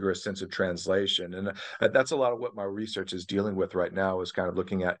trigger a sense of translation. And that's a lot of what my research is dealing with right now, is kind of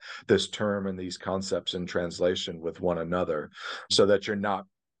looking at this term and these concepts in translation with one another, so that you're not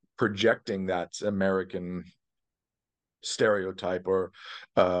projecting that American stereotype or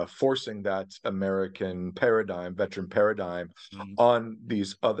forcing that American paradigm, veteran paradigm, Mm-hmm. on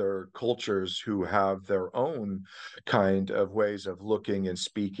these other cultures who have their own kind of ways of looking and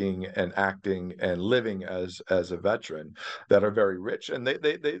speaking and acting and living as a veteran that are very rich, and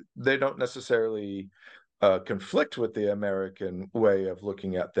they don't necessarily conflict with the American way of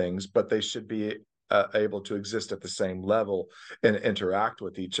looking at things, but they should be able to exist at the same level and interact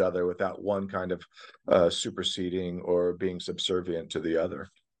with each other without one kind of superseding or being subservient to the other.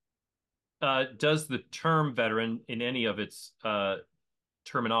 Does the term veteran in any of its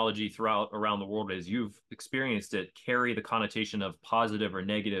terminology throughout around the world as you've experienced it carry the connotation of positive or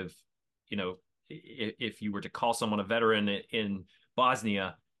negative? You know, if you were to call someone a veteran in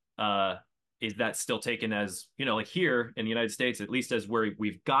Bosnia, uh, is that still taken as, you know, like here in the United States, at least as where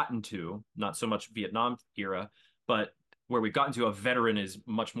we've gotten to, not so much Vietnam era, but where we've gotten to, a veteran is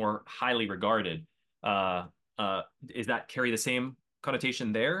much more highly regarded. Uh, is that carry the same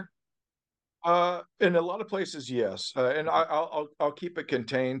connotation there? In a lot of places, yes, and I'll keep it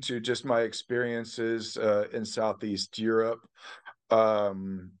contained to just my experiences in Southeast Europe.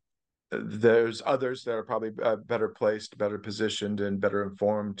 Um, there's others that are probably better placed, better positioned, and better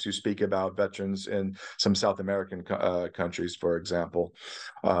informed to speak about veterans in some South American countries, for example.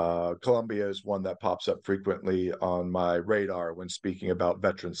 Colombia is one that pops up frequently on my radar when speaking about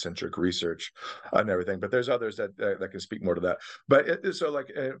veteran-centric research and everything. But there's others that can speak more to that. But so,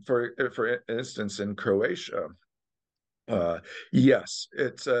 like for instance, in Croatia, Uh, yes,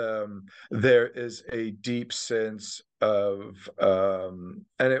 it's there is a deep sense of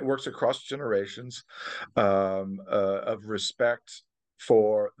and it works across generations of respect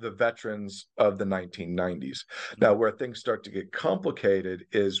for the veterans of the 1990s. Now, Mm, where things start to get complicated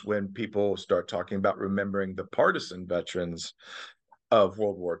is when people start talking about remembering the partisan veterans of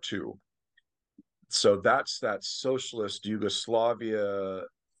World War II. So that's that socialist Yugoslavia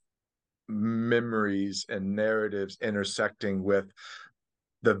memories and narratives intersecting with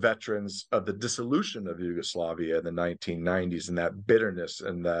the veterans of the dissolution of Yugoslavia in the 1990s and that bitterness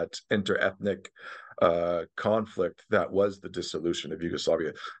and that interethnic conflict that was the dissolution of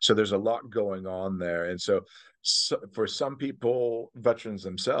Yugoslavia. So there's a lot going on there. And so for some people, veterans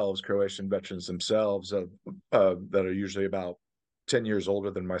themselves, Croatian veterans themselves, that are usually about 10 years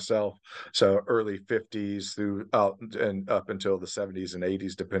older than myself, so early 50s through and up until the 70s and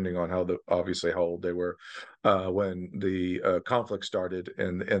 80s, depending on obviously how old they were when the conflict started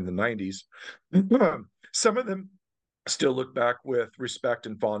in the 90s. Some of them still look back with respect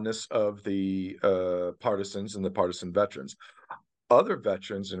and fondness of the partisans and the partisan veterans. Other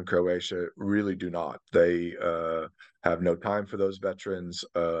veterans in Croatia really do not. They have no time for those veterans.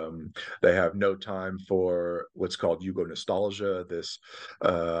 They have no time for what's called Yugo nostalgia, this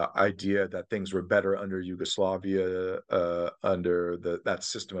idea that things were better under Yugoslavia, under that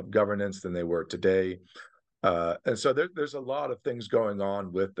system of governance than they were today. And so there's a lot of things going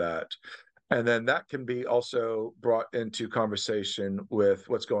on with that. And then that can be also brought into conversation with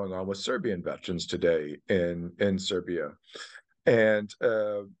what's going on with Serbian veterans today in Serbia. And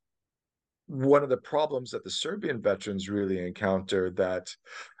one of the problems that the Serbian veterans really encounter that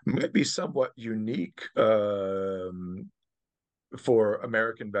might be somewhat unique for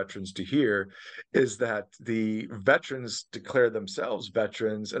American veterans to hear is that the veterans declare themselves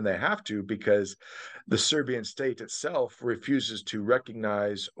veterans, and they have to because the Serbian state itself refuses to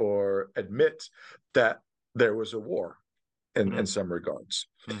recognize or admit that there was a war in mm, some regards.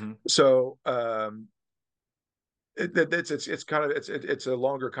 mm-hmm. So it's kind of it's a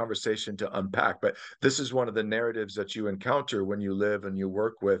longer conversation to unpack, but this is one of the narratives that you encounter when you live and you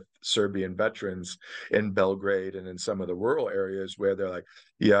work with Serbian veterans in Belgrade and in some of the rural areas where they're like,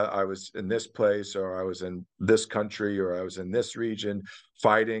 yeah, I was in this place, or I was in this country, or I was in this region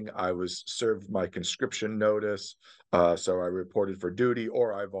fighting. I was served my conscription notice, so I reported for duty,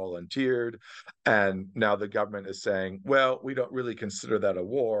 or I volunteered, and now the government is saying, well, we don't really consider that a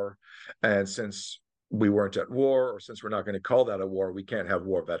war, and since we weren't at war, or since we're not going to call that a war, we can't have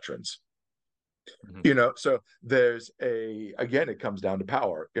war veterans. Mm-hmm. So there's again, it comes down to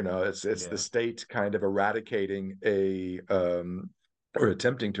power. It's the Yeah. state kind of eradicating or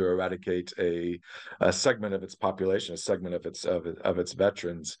attempting to eradicate a segment of its population, a segment of its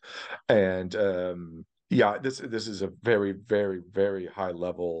veterans. And yeah, this is a very, very, very high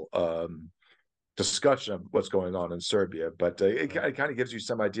level discussion of what's going on in Serbia, but Yeah. it kind of gives you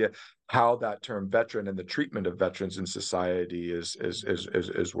some idea how that term veteran and the treatment of veterans in society is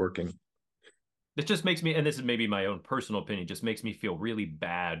working. This just makes me, and this is maybe my own personal opinion, just makes me feel really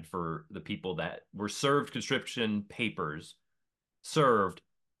bad for the people that were served conscription papers, served,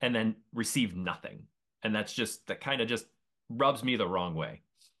 and then received nothing. And that kind of just rubs me the wrong way,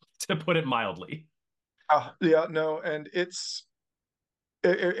 to put it mildly. Yeah, no, and it's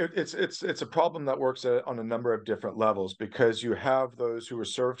a problem that works on a number of different levels because you have those who were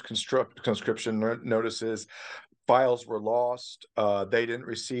served conscription notices, files were lost, they didn't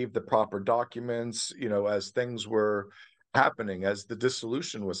receive the proper documents, as things were happening, as the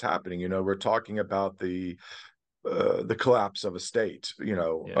dissolution was happening. We're talking about the collapse of a state,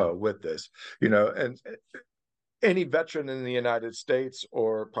 Yeah. with this, and any veteran in the United States,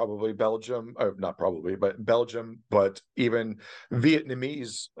 or probably Belgium, or not probably, but Belgium, but even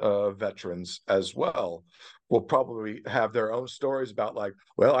Vietnamese veterans as well, will probably have their own stories about, like,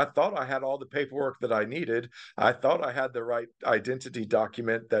 well, I thought I had all the paperwork that I needed. I thought I had the right identity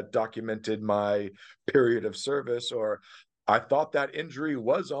document that documented my period of service, or I thought that injury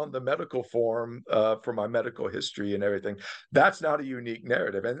was on the medical form for my medical history and everything. That's not a unique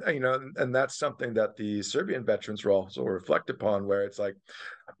narrative, and that's something that the Serbian veterans will also reflect upon, where it's like,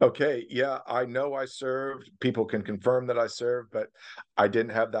 okay, yeah, I know I served, people can confirm that I served, but I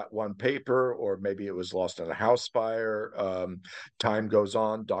didn't have that one paper, or maybe it was lost in a house fire. Time goes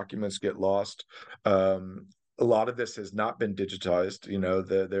on, documents get lost. A lot of this has not been digitized.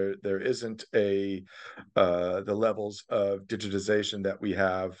 There isn't the levels of digitization that we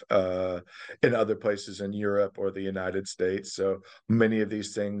have in other places in Europe or the United States. So many of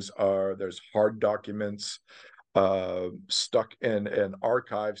these things there's hard documents. stuck in an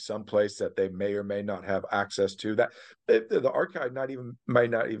archive someplace that they may or may not have access to. That the archive might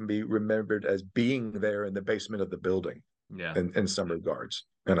not even be remembered as being there in the basement of the building Yeah. in some regards,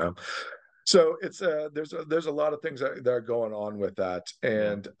 you know. So it's there's a lot of things that are going on with that,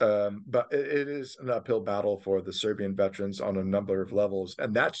 Yeah. and but it is an uphill battle for the Serbian veterans on a number of levels,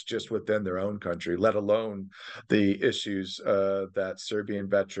 and that's just within their own country, let alone the issues that Serbian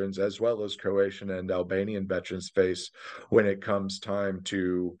veterans as well as Croatian and Albanian veterans face when it comes time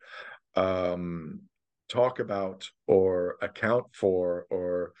to um, talk about or account for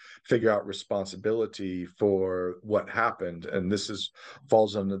or figure out responsibility for what happened. And this is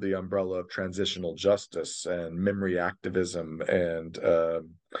falls under the umbrella of transitional justice and memory activism and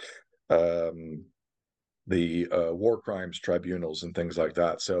um, the war crimes tribunals and things like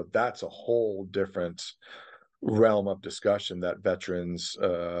that. So that's a whole different realm of discussion that veterans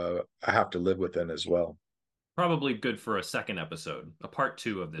have to live within as well. Probably good for a second episode, a part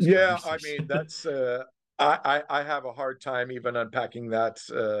two of this Yeah, I mean conversation. that's I have a hard time even unpacking that.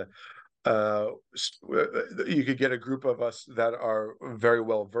 You could get a group of us that are very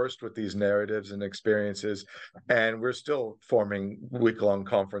well versed with these narratives and experiences, and we're still forming week-long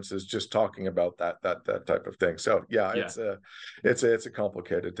conferences just talking about that type of thing. So yeah, Yeah. it's a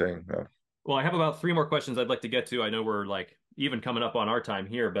complicated thing. Well, I have about three more questions I'd like to get to. I know we're like even coming up on our time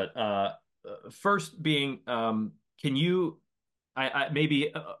here, but first being, can you,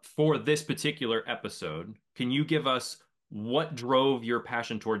 maybe for this particular episode, can you give us what drove your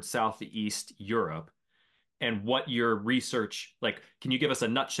passion towards Southeast Europe and what your research, like, can you give us a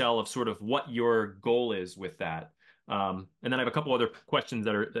nutshell of sort of what your goal is with that? And then I have a couple other questions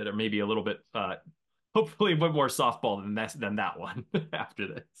that are maybe a little bit, hopefully a bit more softball than that one after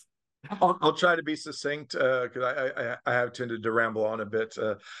this. I'll try to be succinct because I have tended to ramble on a bit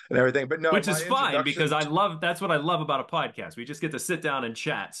and everything. But no, Which is my fine because introduction. that's what I love about a podcast. We just get to sit down and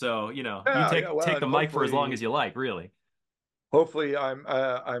chat. So, you Yeah, well, take and the mic for as long as you like, really. hopefully I'm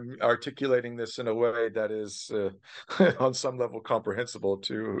articulating this in a way that is on some level comprehensible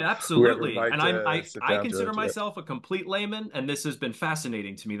to whoever Absolutely. And might sit I down consider to it. myself a complete layman, and this has been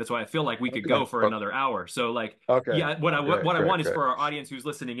fascinating to me. That's why I feel like we could Okay. go for another hour. So like, Okay. yeah, Great. what I Great. want is Great. for our audience who's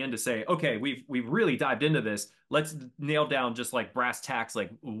listening in to say, okay, we've really dived into this. Let's nail down just like brass tacks, like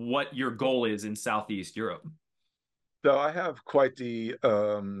what your goal is in Southeast Europe. So I have quite the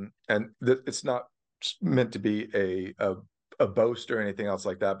and it's not meant to be a boast or anything else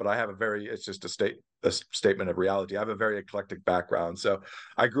like that, but I have a very it's just a statement of reality. I have a very eclectic background. So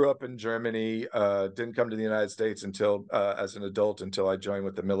I grew up in Germany, didn't come to the United States until as an adult until I joined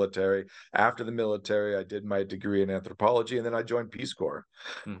with the military. After the military, I did my degree in anthropology, and then I joined Peace Corps.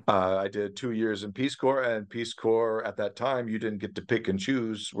 Hmm. I did 2 years in Peace Corps, and Peace Corps at that time, you didn't get to pick and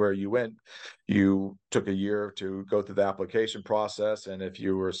choose where you went. You took a year to go through the application process, and if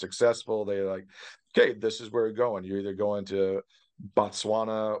you were successful, they're like, okay, this is where you're going. You're either going to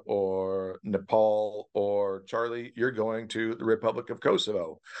Botswana or Nepal or Charlie, you're going to the Republic of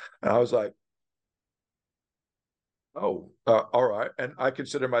Kosovo. And I was like, oh, all right. And I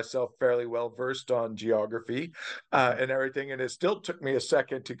consider myself fairly well versed on geography Mhm. and everything. And it still took me a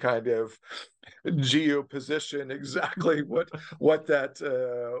second to kind of geoposition exactly what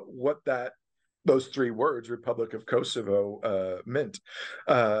that those three words, Republic of Kosovo, meant.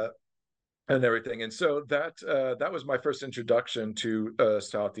 And everything. And so that was my first introduction to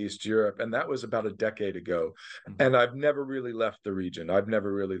Southeast Europe, and that was about a decade ago. Mhm. And I've never really left the region. I've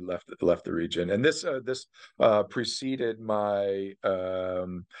never really left the region. And this preceded my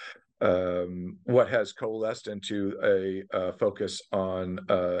what has coalesced into a focus on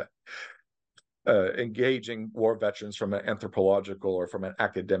engaging war veterans from an anthropological or from an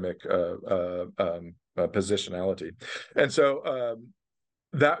academic positionality. And so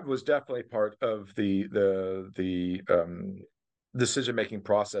that was definitely part of the decision making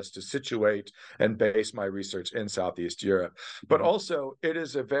process to situate and base my research in Southeast Europe. But Mhm. also, it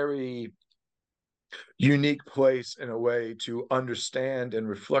is a very unique place in a way to understand and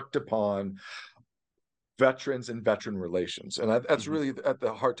reflect upon veterans and veteran relations. And that's Mhm. really at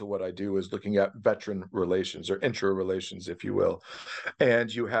the heart of what I do is looking at veteran relations or intra relations, if you will.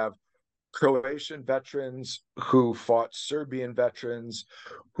 And you have Croatian veterans who fought Serbian veterans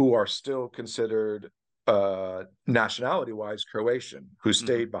who are still considered nationality wise Croatian, who Mhm.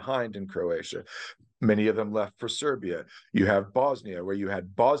 stayed behind in Croatia. Many of them left for Serbia. You have Bosnia, where you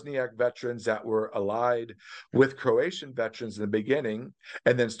had Bosniak veterans that were allied with Croatian veterans in the beginning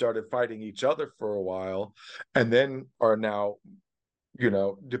and then started fighting each other for a while and then are now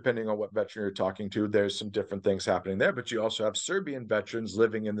depending on what veteran you're talking to, there's some different things happening there. But you also have Serbian veterans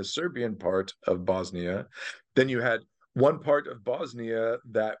living in the Serbian part of Bosnia. Then you had one part of Bosnia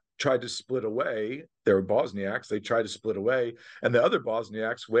that tried to split away. They were Bosniaks. They tried to split away, and the other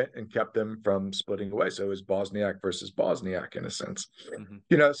Bosniaks went and kept them from splitting away. So it was Bosniak versus Bosniak in a sense. Hmm.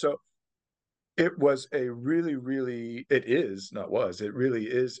 So it was a really, really, it is, not was, it really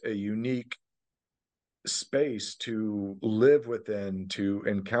is a unique space to live within, to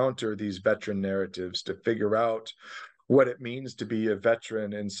encounter these veteran narratives, to figure out what it means to be a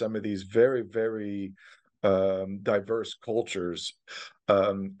veteran in some of these very, very diverse cultures.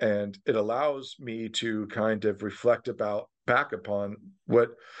 And it allows me to kind of reflect about back upon what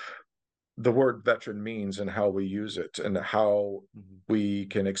the word veteran means and how we use it and how Hmm. we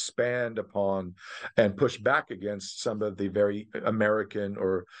can expand upon and push back against some of the very American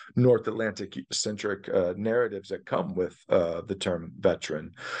or North Atlantic centric narratives that come with the term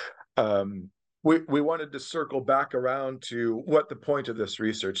veteran. Um, we wanted to circle back around to what the point of this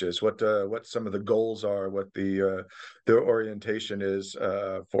research is, what some of the goals are, what the orientation is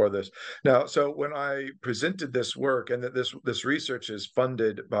for this. Now, so when I presented this work, and that this research is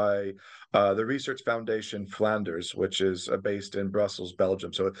funded by the Research Foundation Flanders, which is based in Brussels,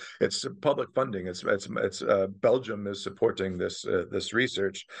 Belgium. So it's public funding. It's Belgium is supporting this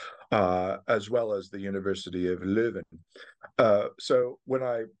research, as well as the University of Leuven. So when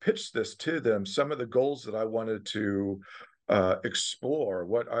I pitched this to them, some of the goals that I wanted to explore,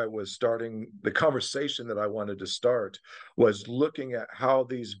 what I was starting, the conversation that I wanted to start was looking at how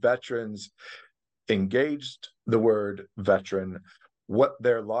these veterans engaged the word veteran, what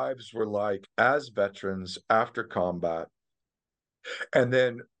their lives were like as veterans after combat, and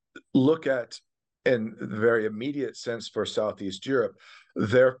then look at, in the very immediate sense for Southeast Europe,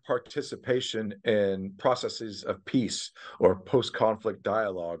 their participation in processes of peace or post-conflict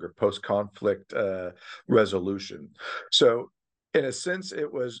dialogue or post-conflict resolution. So, in a sense,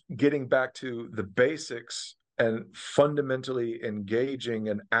 it was getting back to the basics and fundamentally engaging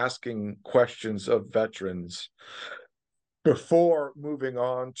and asking questions of veterans before moving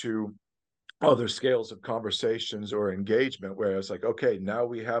on to other scales of conversations or engagement, where it's like, okay, now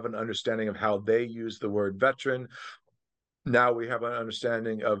we have an understanding of how they use the word veteran. Now we have an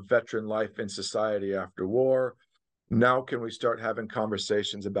understanding of veteran life in society after war. Now can we start having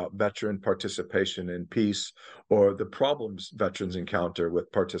conversations about veteran participation in peace, or the problems veterans encounter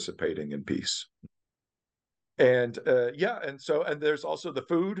with participating in peace? And yeah, and there's also the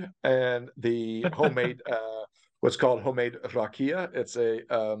food and the homemade what's called homemade rakia.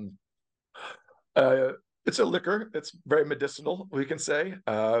 Uh, it's a liquor. It's very medicinal, we can say,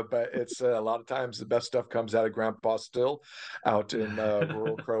 but it's a lot of times the best stuff comes out of Grandpa's still, out in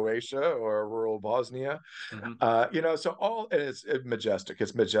rural Croatia or rural Bosnia. Hmm. So all, and it's majestic.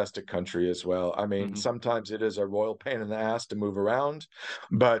 It's majestic country as well. I mean, Hmm. sometimes it is a royal pain in the ass to move around,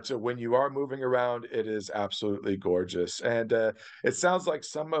 but when you are moving around, it is absolutely gorgeous. And it sounds like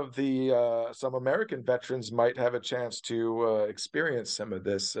some American veterans might have a chance to experience some of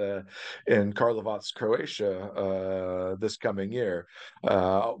this in Karlovac, Croatia, this coming year.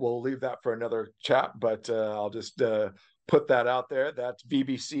 We'll leave that for another chat, but I'll just put that out there that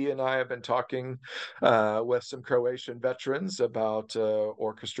BBC and I have been talking with some Croatian veterans about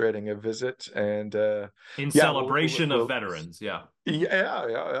orchestrating a visit, and In yeah, celebration of veterans. Yeah.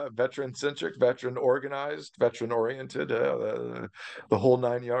 yeah, veteran centric, veteran organized, veteran oriented, the whole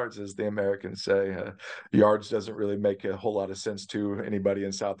nine yards, as the Americans say. Yards doesn't really make a whole lot of sense to anybody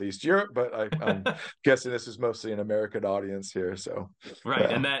in Southeast Europe, but I'm guessing this is mostly an American audience here. So, Right.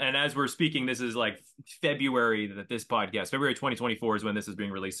 yeah. And as we're speaking, this is like February that this podcast, February 2024 is when this is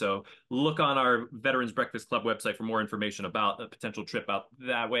being released. So look on our Veterans Breakfast Club website for more information about a potential trip out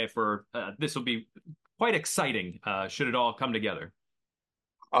that way for this will be quite exciting should it all come together.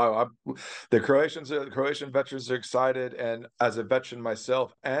 Uh, the Croatian veterans are excited, and as a veteran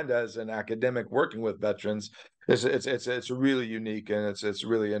myself, and as an academic working with veterans, it's really unique, and it's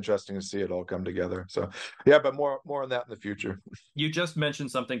really interesting to see it all come together. So, yeah, but more on that in the future. You just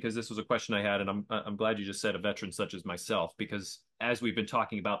mentioned something because this was a question I had, and I'm glad you just said a veteran such as myself, because as we've been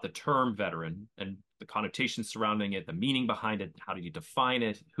talking about the term veteran and the connotations surrounding it, the meaning behind it, how do you define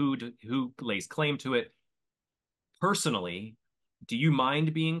it, who lays claim to it, personally, do you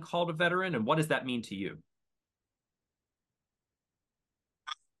mind being called a veteran, and what does that mean to you?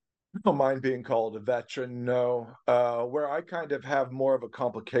 I don't mind being called a veteran, no. Where I kind of have more of a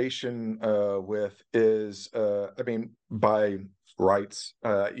complication with is, I mean, by rights,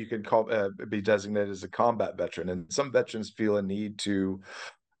 you can be designated as a combat veteran, and some veterans feel a need to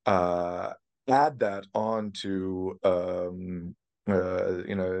uh, add that on to.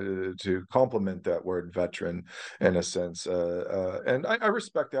 to complement that word veteran in a sense. And I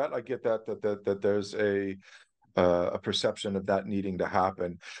respect that. I get that there's a perception of that needing to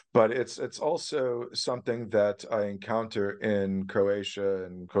happen, but it's also something that I encounter in Croatia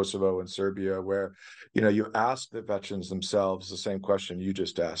and Kosovo and Serbia, where you ask the veterans themselves the same question you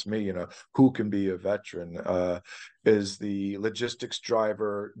just asked me. Who can be a veteran? Is the logistics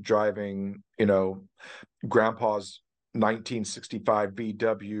driver driving grandpa's 1965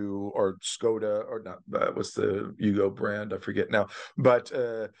 VW or Skoda, or not, what's the Yugo brand? I forget now. But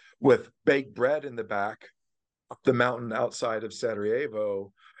with baked bread in the back, up the mountain outside of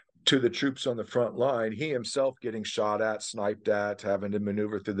Sarajevo, to the troops on the front line, he himself getting shot at, sniped at, having to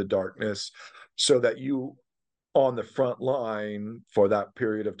maneuver through the darkness, so that you on the front line for that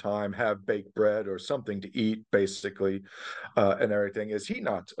period of time have baked bread or something to eat, basically, and everything. Is he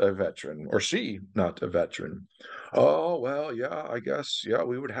not a veteran, or she not a veteran? Oh, well, yeah, I guess, yeah,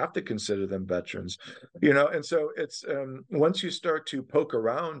 we would have to consider them veterans. And so it's once you start to poke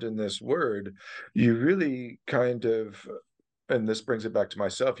around in this word, you really kind of, and this brings it back to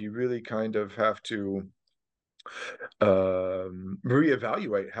myself, you really kind of have to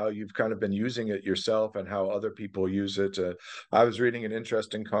reevaluate how you've kind of been using it yourself and how other people use it. I was reading an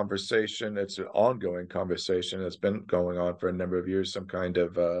interesting conversation. It's an ongoing conversation that's been going on for a number of years, some kind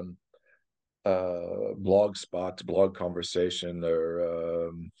of blog conversation,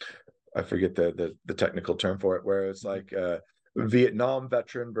 or I forget the technical term for it, where it's like Vietnam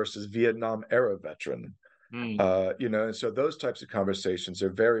veteran versus Vietnam era veteran. Mm. And so those types of conversations are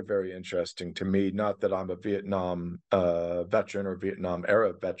very, very interesting to me. Not that I'm a Vietnam veteran or Vietnam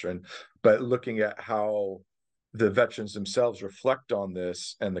era veteran, but looking at how the veterans themselves reflect on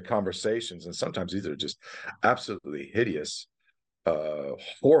this and the conversations. And sometimes these are just absolutely hideous,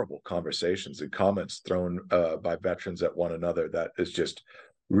 horrible conversations and comments thrown by veterans at one another. That is just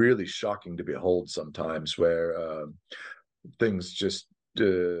really shocking to behold sometimes, where things just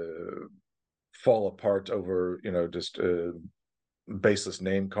fall apart over just baseless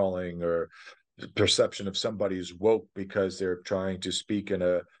name calling, or perception of somebody's woke because they're trying to speak in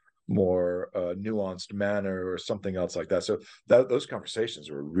a more nuanced manner or something else like that. So those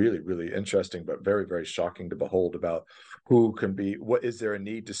conversations were really, really interesting, but very, very shocking to behold, about who can be, what is there a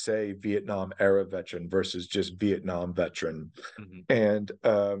need to say Vietnam era veteran versus just Vietnam veteran. Mhm. And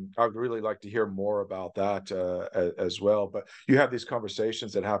I'd really like to hear more about that as well. But you have these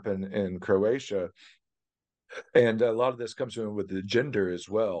conversations that happen in Croatia, and a lot of this comes in with the gender as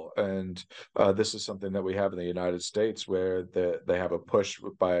well. And this is something that we have in the United States, where they have a push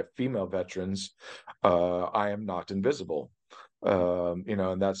by female veterans. I am not invisible.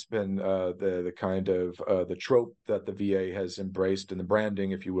 And that's been the kind of the trope that the VA has embraced, and the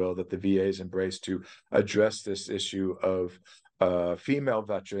branding, if you will, that the VA has embraced to address this issue of female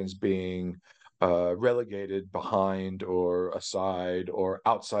veterans being relegated behind or aside or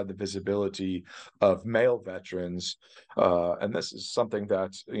outside the visibility of male veterans. And this is something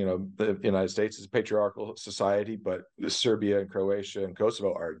that, the United States is a patriarchal society, but Serbia and Croatia and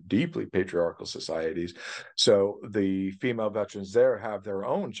Kosovo are deeply patriarchal societies. So the female veterans there have their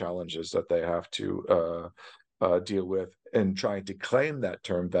own challenges that they have to deal with in trying to claim that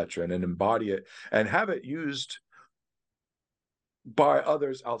term veteran and embody it and have it used by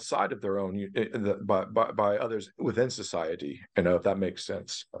others outside of their own, by others within society, if that makes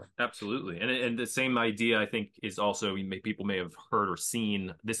sense. Absolutely. And the same idea, I think, is also people may have heard or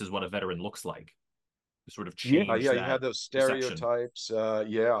seen, this is what a veteran looks like. Sort of Yeah, change yeah, you that have those perception. stereotypes.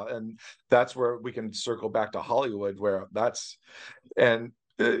 Yeah, and that's where we can circle back to Hollywood, where that's, and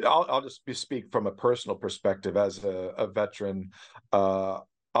I'll just speak from a personal perspective as a veteran. Uh,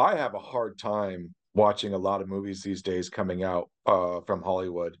 I have a hard time watching a lot of movies these days coming out from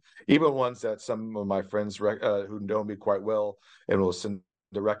Hollywood, even ones that some of my friends who know me quite well and will send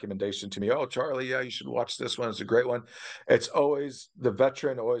the recommendation to me. Oh, Charlie, yeah, you should watch this one. It's a great one. It's always the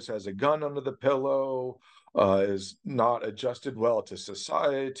veteran always has a gun under the pillow, is not adjusted well to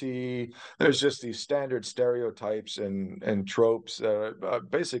society. There's just these standard stereotypes and tropes,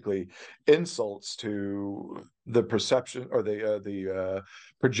 basically insults to the perception or the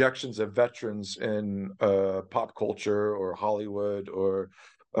projections of veterans in pop culture or Hollywood, or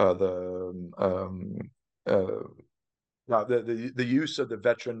the the use of the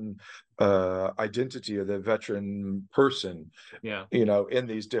veteran identity, or the veteran person, Yeah. in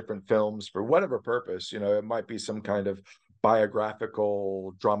these different films for whatever purpose. It might be some kind of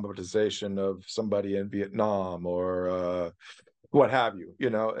biographical dramatization of somebody in Vietnam, or what have you,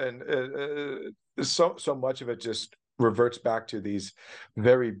 and so much of it just reverts back to these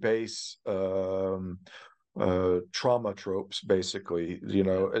very base trauma tropes, basically,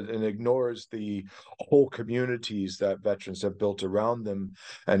 and ignores the whole communities that veterans have built around them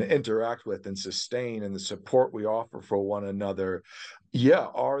and interact with and sustain, and the support we offer for one another. Yeah,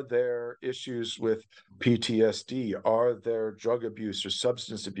 are there issues with PTSD? Are there drug abuse or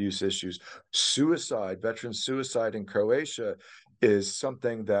substance abuse issues? Suicide, veteran suicide in Croatia is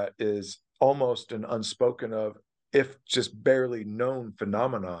something that is almost an unspoken of, if just barely known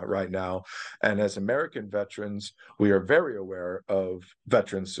phenomena right now. And as American veterans, we are very aware of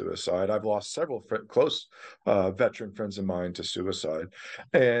veteran suicide. I've lost several close veteran friends of mine to suicide.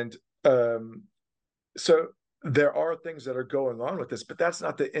 And so there are things that are going on with this, but that's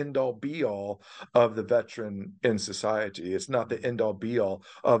not the end all be all of the veteran in society. It's not the end all be all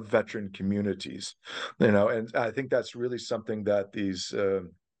of veteran communities, and I think that's really something that these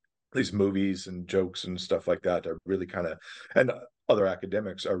movies and jokes and stuff like that are really kind of, and other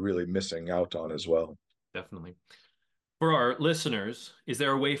academics are really missing out on as well. Definitely. For our listeners, is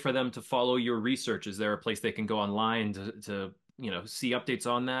there a way for them to follow your research? Is there a place they can go online to see updates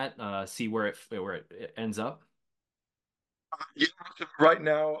on that, see where it ends up? Yeah, right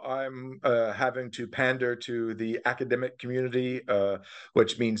now I'm having to pander to the academic community,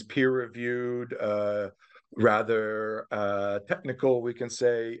 which means peer-reviewed, rather technical, we can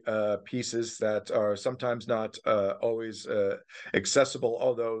say, pieces that are sometimes not always accessible,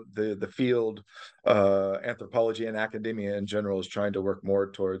 although the field, anthropology and academia in general, is trying to work more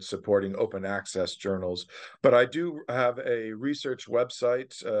towards supporting open access journals. But I do have a research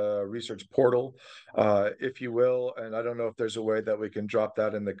website, research portal, if you will. And I don't know if there's a way that we can drop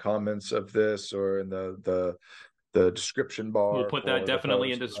that in the comments of this or in the description We'll bar put that for the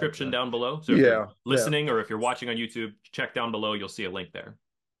definitely in post. the description down below. So if you're Yeah, yeah. listening or if you're watching on YouTube, check down below. You'll see a link there.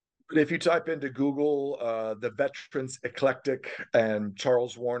 But if you type into Google the Veterans Eclectic and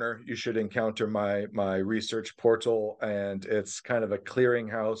Charles Warner, you should encounter my research portal, and it's kind of a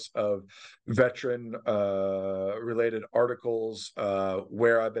clearinghouse of veteran related articles,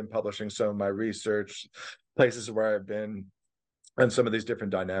 where I've been publishing some of my research, places where I've been, and some of these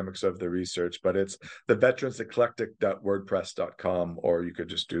different dynamics of the research. But it's the veteranseclectic.wordpress.com, or you could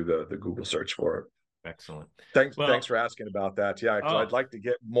just do the Google search for it. Excellent. Thanks Well, for asking about that. Yeah, because I'd oh, like to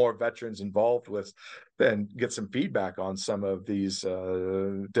get more veterans involved with and get some feedback on some of these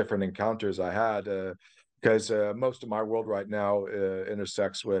different encounters I had. Because most of my world right now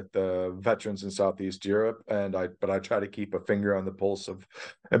intersects with veterans in Southeast Europe, but I try to keep a finger on the pulse of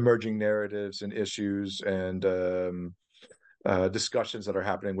emerging narratives and issues and discussions that are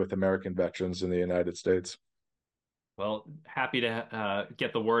happening with American veterans in the United States. well, happy to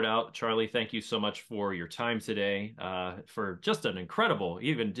get the word out. Charlie, thank you so much for your time today, for just an incredible,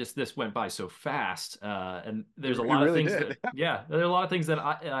 even just this went by so fast. And there's a It lot of really things did. that, yeah, there are a lot of things that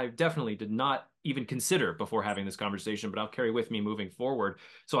I definitely did not even consider before having this conversation, but I'll carry with me moving forward.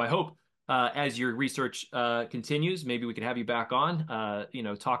 So I hope as your research continues, maybe we could have you back on,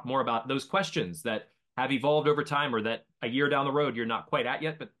 talk more about those questions that have evolved over time or that a year down the road you're not quite at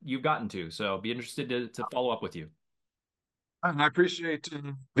yet, but you've gotten to. So be interested to follow up with you. I appreciate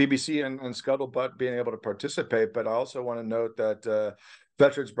BBC and Scuttlebutt being able to participate, but I also want to note that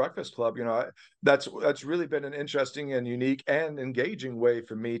Veterans Breakfast Club, that's really been an interesting and unique and engaging way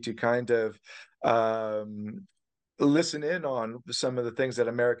for me to kind of um, listen in on some of the things that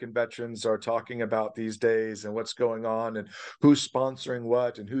American veterans are talking about these days and what's going on and who's sponsoring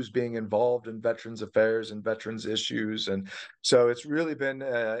what and who's being involved in veterans affairs and veterans issues. And so it's really been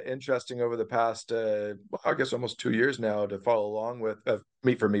interesting over the past, I guess, almost 2 years now to follow along with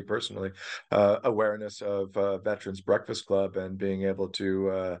for me personally, awareness of Veterans Breakfast Club and being able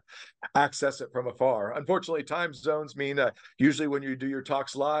to access it from afar. Unfortunately, time zones mean usually when you do your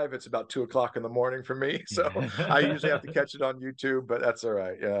talks live, it's about 2 o'clock in the morning for me. So I usually have to catch it on YouTube, but that's all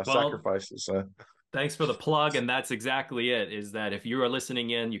right. Yeah, Well, sacrifices. thanks for the plug, and that's exactly it, is that if you are listening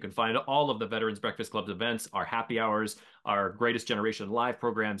in, you can find all of the Veterans Breakfast Club's events, our happy hours, our Greatest Generation live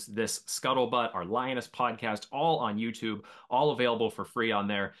programs, this Scuttlebutt, our Lioness podcast, all on YouTube, all available for free on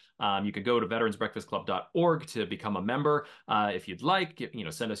there. You can go to veteransbreakfastclub.org to become a member. If you'd like,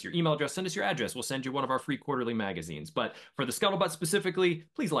 send us your email address, send us your address. We'll send you one of our free quarterly magazines. But for the Scuttlebutt specifically,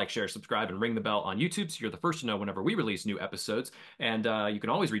 please like, share, subscribe, and ring the bell on YouTube so you're the first to know whenever we release new episodes. And you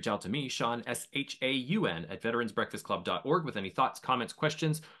can always reach out to me, Sean, SHAUN, at veteransbreakfastclub.org with any thoughts, comments,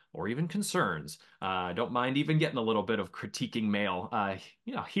 questions, or even concerns. I don't mind even getting a little bit of critiquing mail,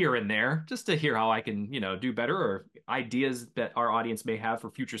 here and there, just to hear how I can, do better or ideas that our audience may have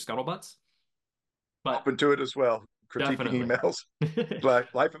for future scuttlebutts. But Open to it as well. Critiquing definitely. emails.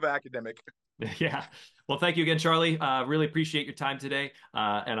 Life of academic. Yeah. Well, thank you again, Charlie. Really appreciate your time today.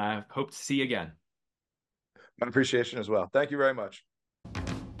 And I hope to see you again. My appreciation as well. Thank you very much.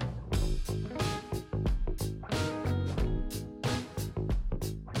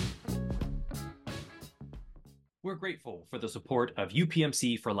 We're grateful for the support of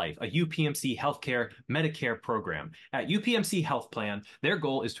UPMC for Life, a UPMC healthcare Medicare program. At UPMC Health Plan, their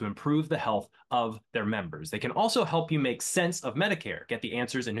goal is to improve the health of their members. They can also help you make sense of Medicare, get the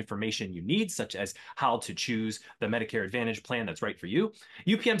answers and information you need, such as how to choose the Medicare Advantage plan that's right for you.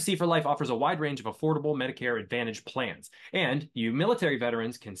 UPMC for Life offers a wide range of affordable Medicare Advantage plans, and you military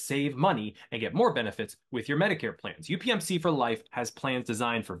veterans can save money and get more benefits with your Medicare plans. UPMC for Life has plans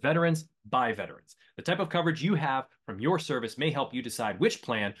designed for veterans by veterans. The type of coverage you have from your service may help you decide which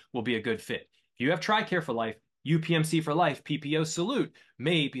plan will be a good fit. If you have TRICARE for Life, UPMC for Life PPO Salute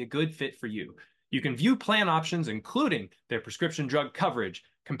may be a good fit for you. You can view plan options, including their prescription drug coverage,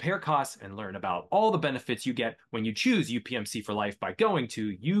 compare costs, and learn about all the benefits you get when you choose UPMC for Life by going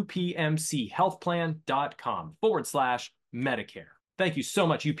to upmchealthplan.com/Medicare. Thank you so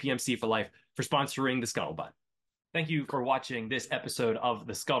much, UPMC for Life, for sponsoring the Scuttlebutt. Thank you for watching this episode of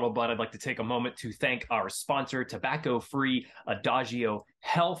The Scuttlebutt. I'd like to take a moment to thank our sponsor, Tobacco-Free Adagio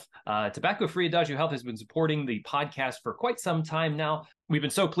Health. Tobacco-Free Adagio Health has been supporting the podcast for quite some time now. We've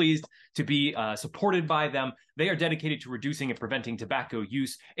been so pleased to be supported by them. They are dedicated to reducing and preventing tobacco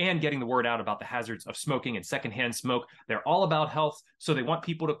use and getting the word out about the hazards of smoking and secondhand smoke. They're all about health, so they want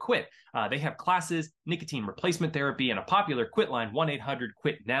people to quit. They have classes, nicotine replacement therapy, and a popular quit line,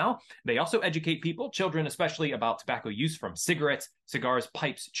 1-800-QUIT-NOW. They also educate people, children especially, about tobacco use from cigarettes, cigars,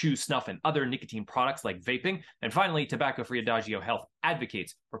 pipes, chew, snuff, and other nicotine products like vaping. And finally, Tobacco-Free Adagio Health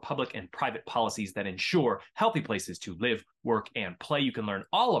advocates for public and private policies that ensure healthy places to live, work, and play. You can learn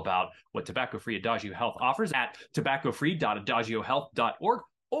all about what Tobacco-Free Adagio Health offers at tobaccofree.adagiohealth.org.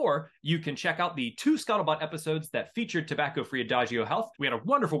 Or you can check out the 2 Scuttlebutt episodes that featured Tobacco-Free Adagio Health. We had a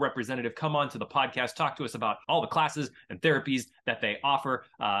wonderful representative come on to the podcast, talk to us about all the classes and therapies that they offer.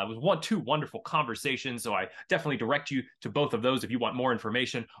 It was 2 wonderful conversations, so I definitely direct you to both of those if you want more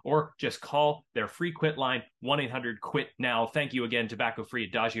information, or just call their free quit line, 1-800-QUIT-NOW. Thank you again, Tobacco-Free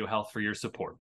Adagio Health, for your support.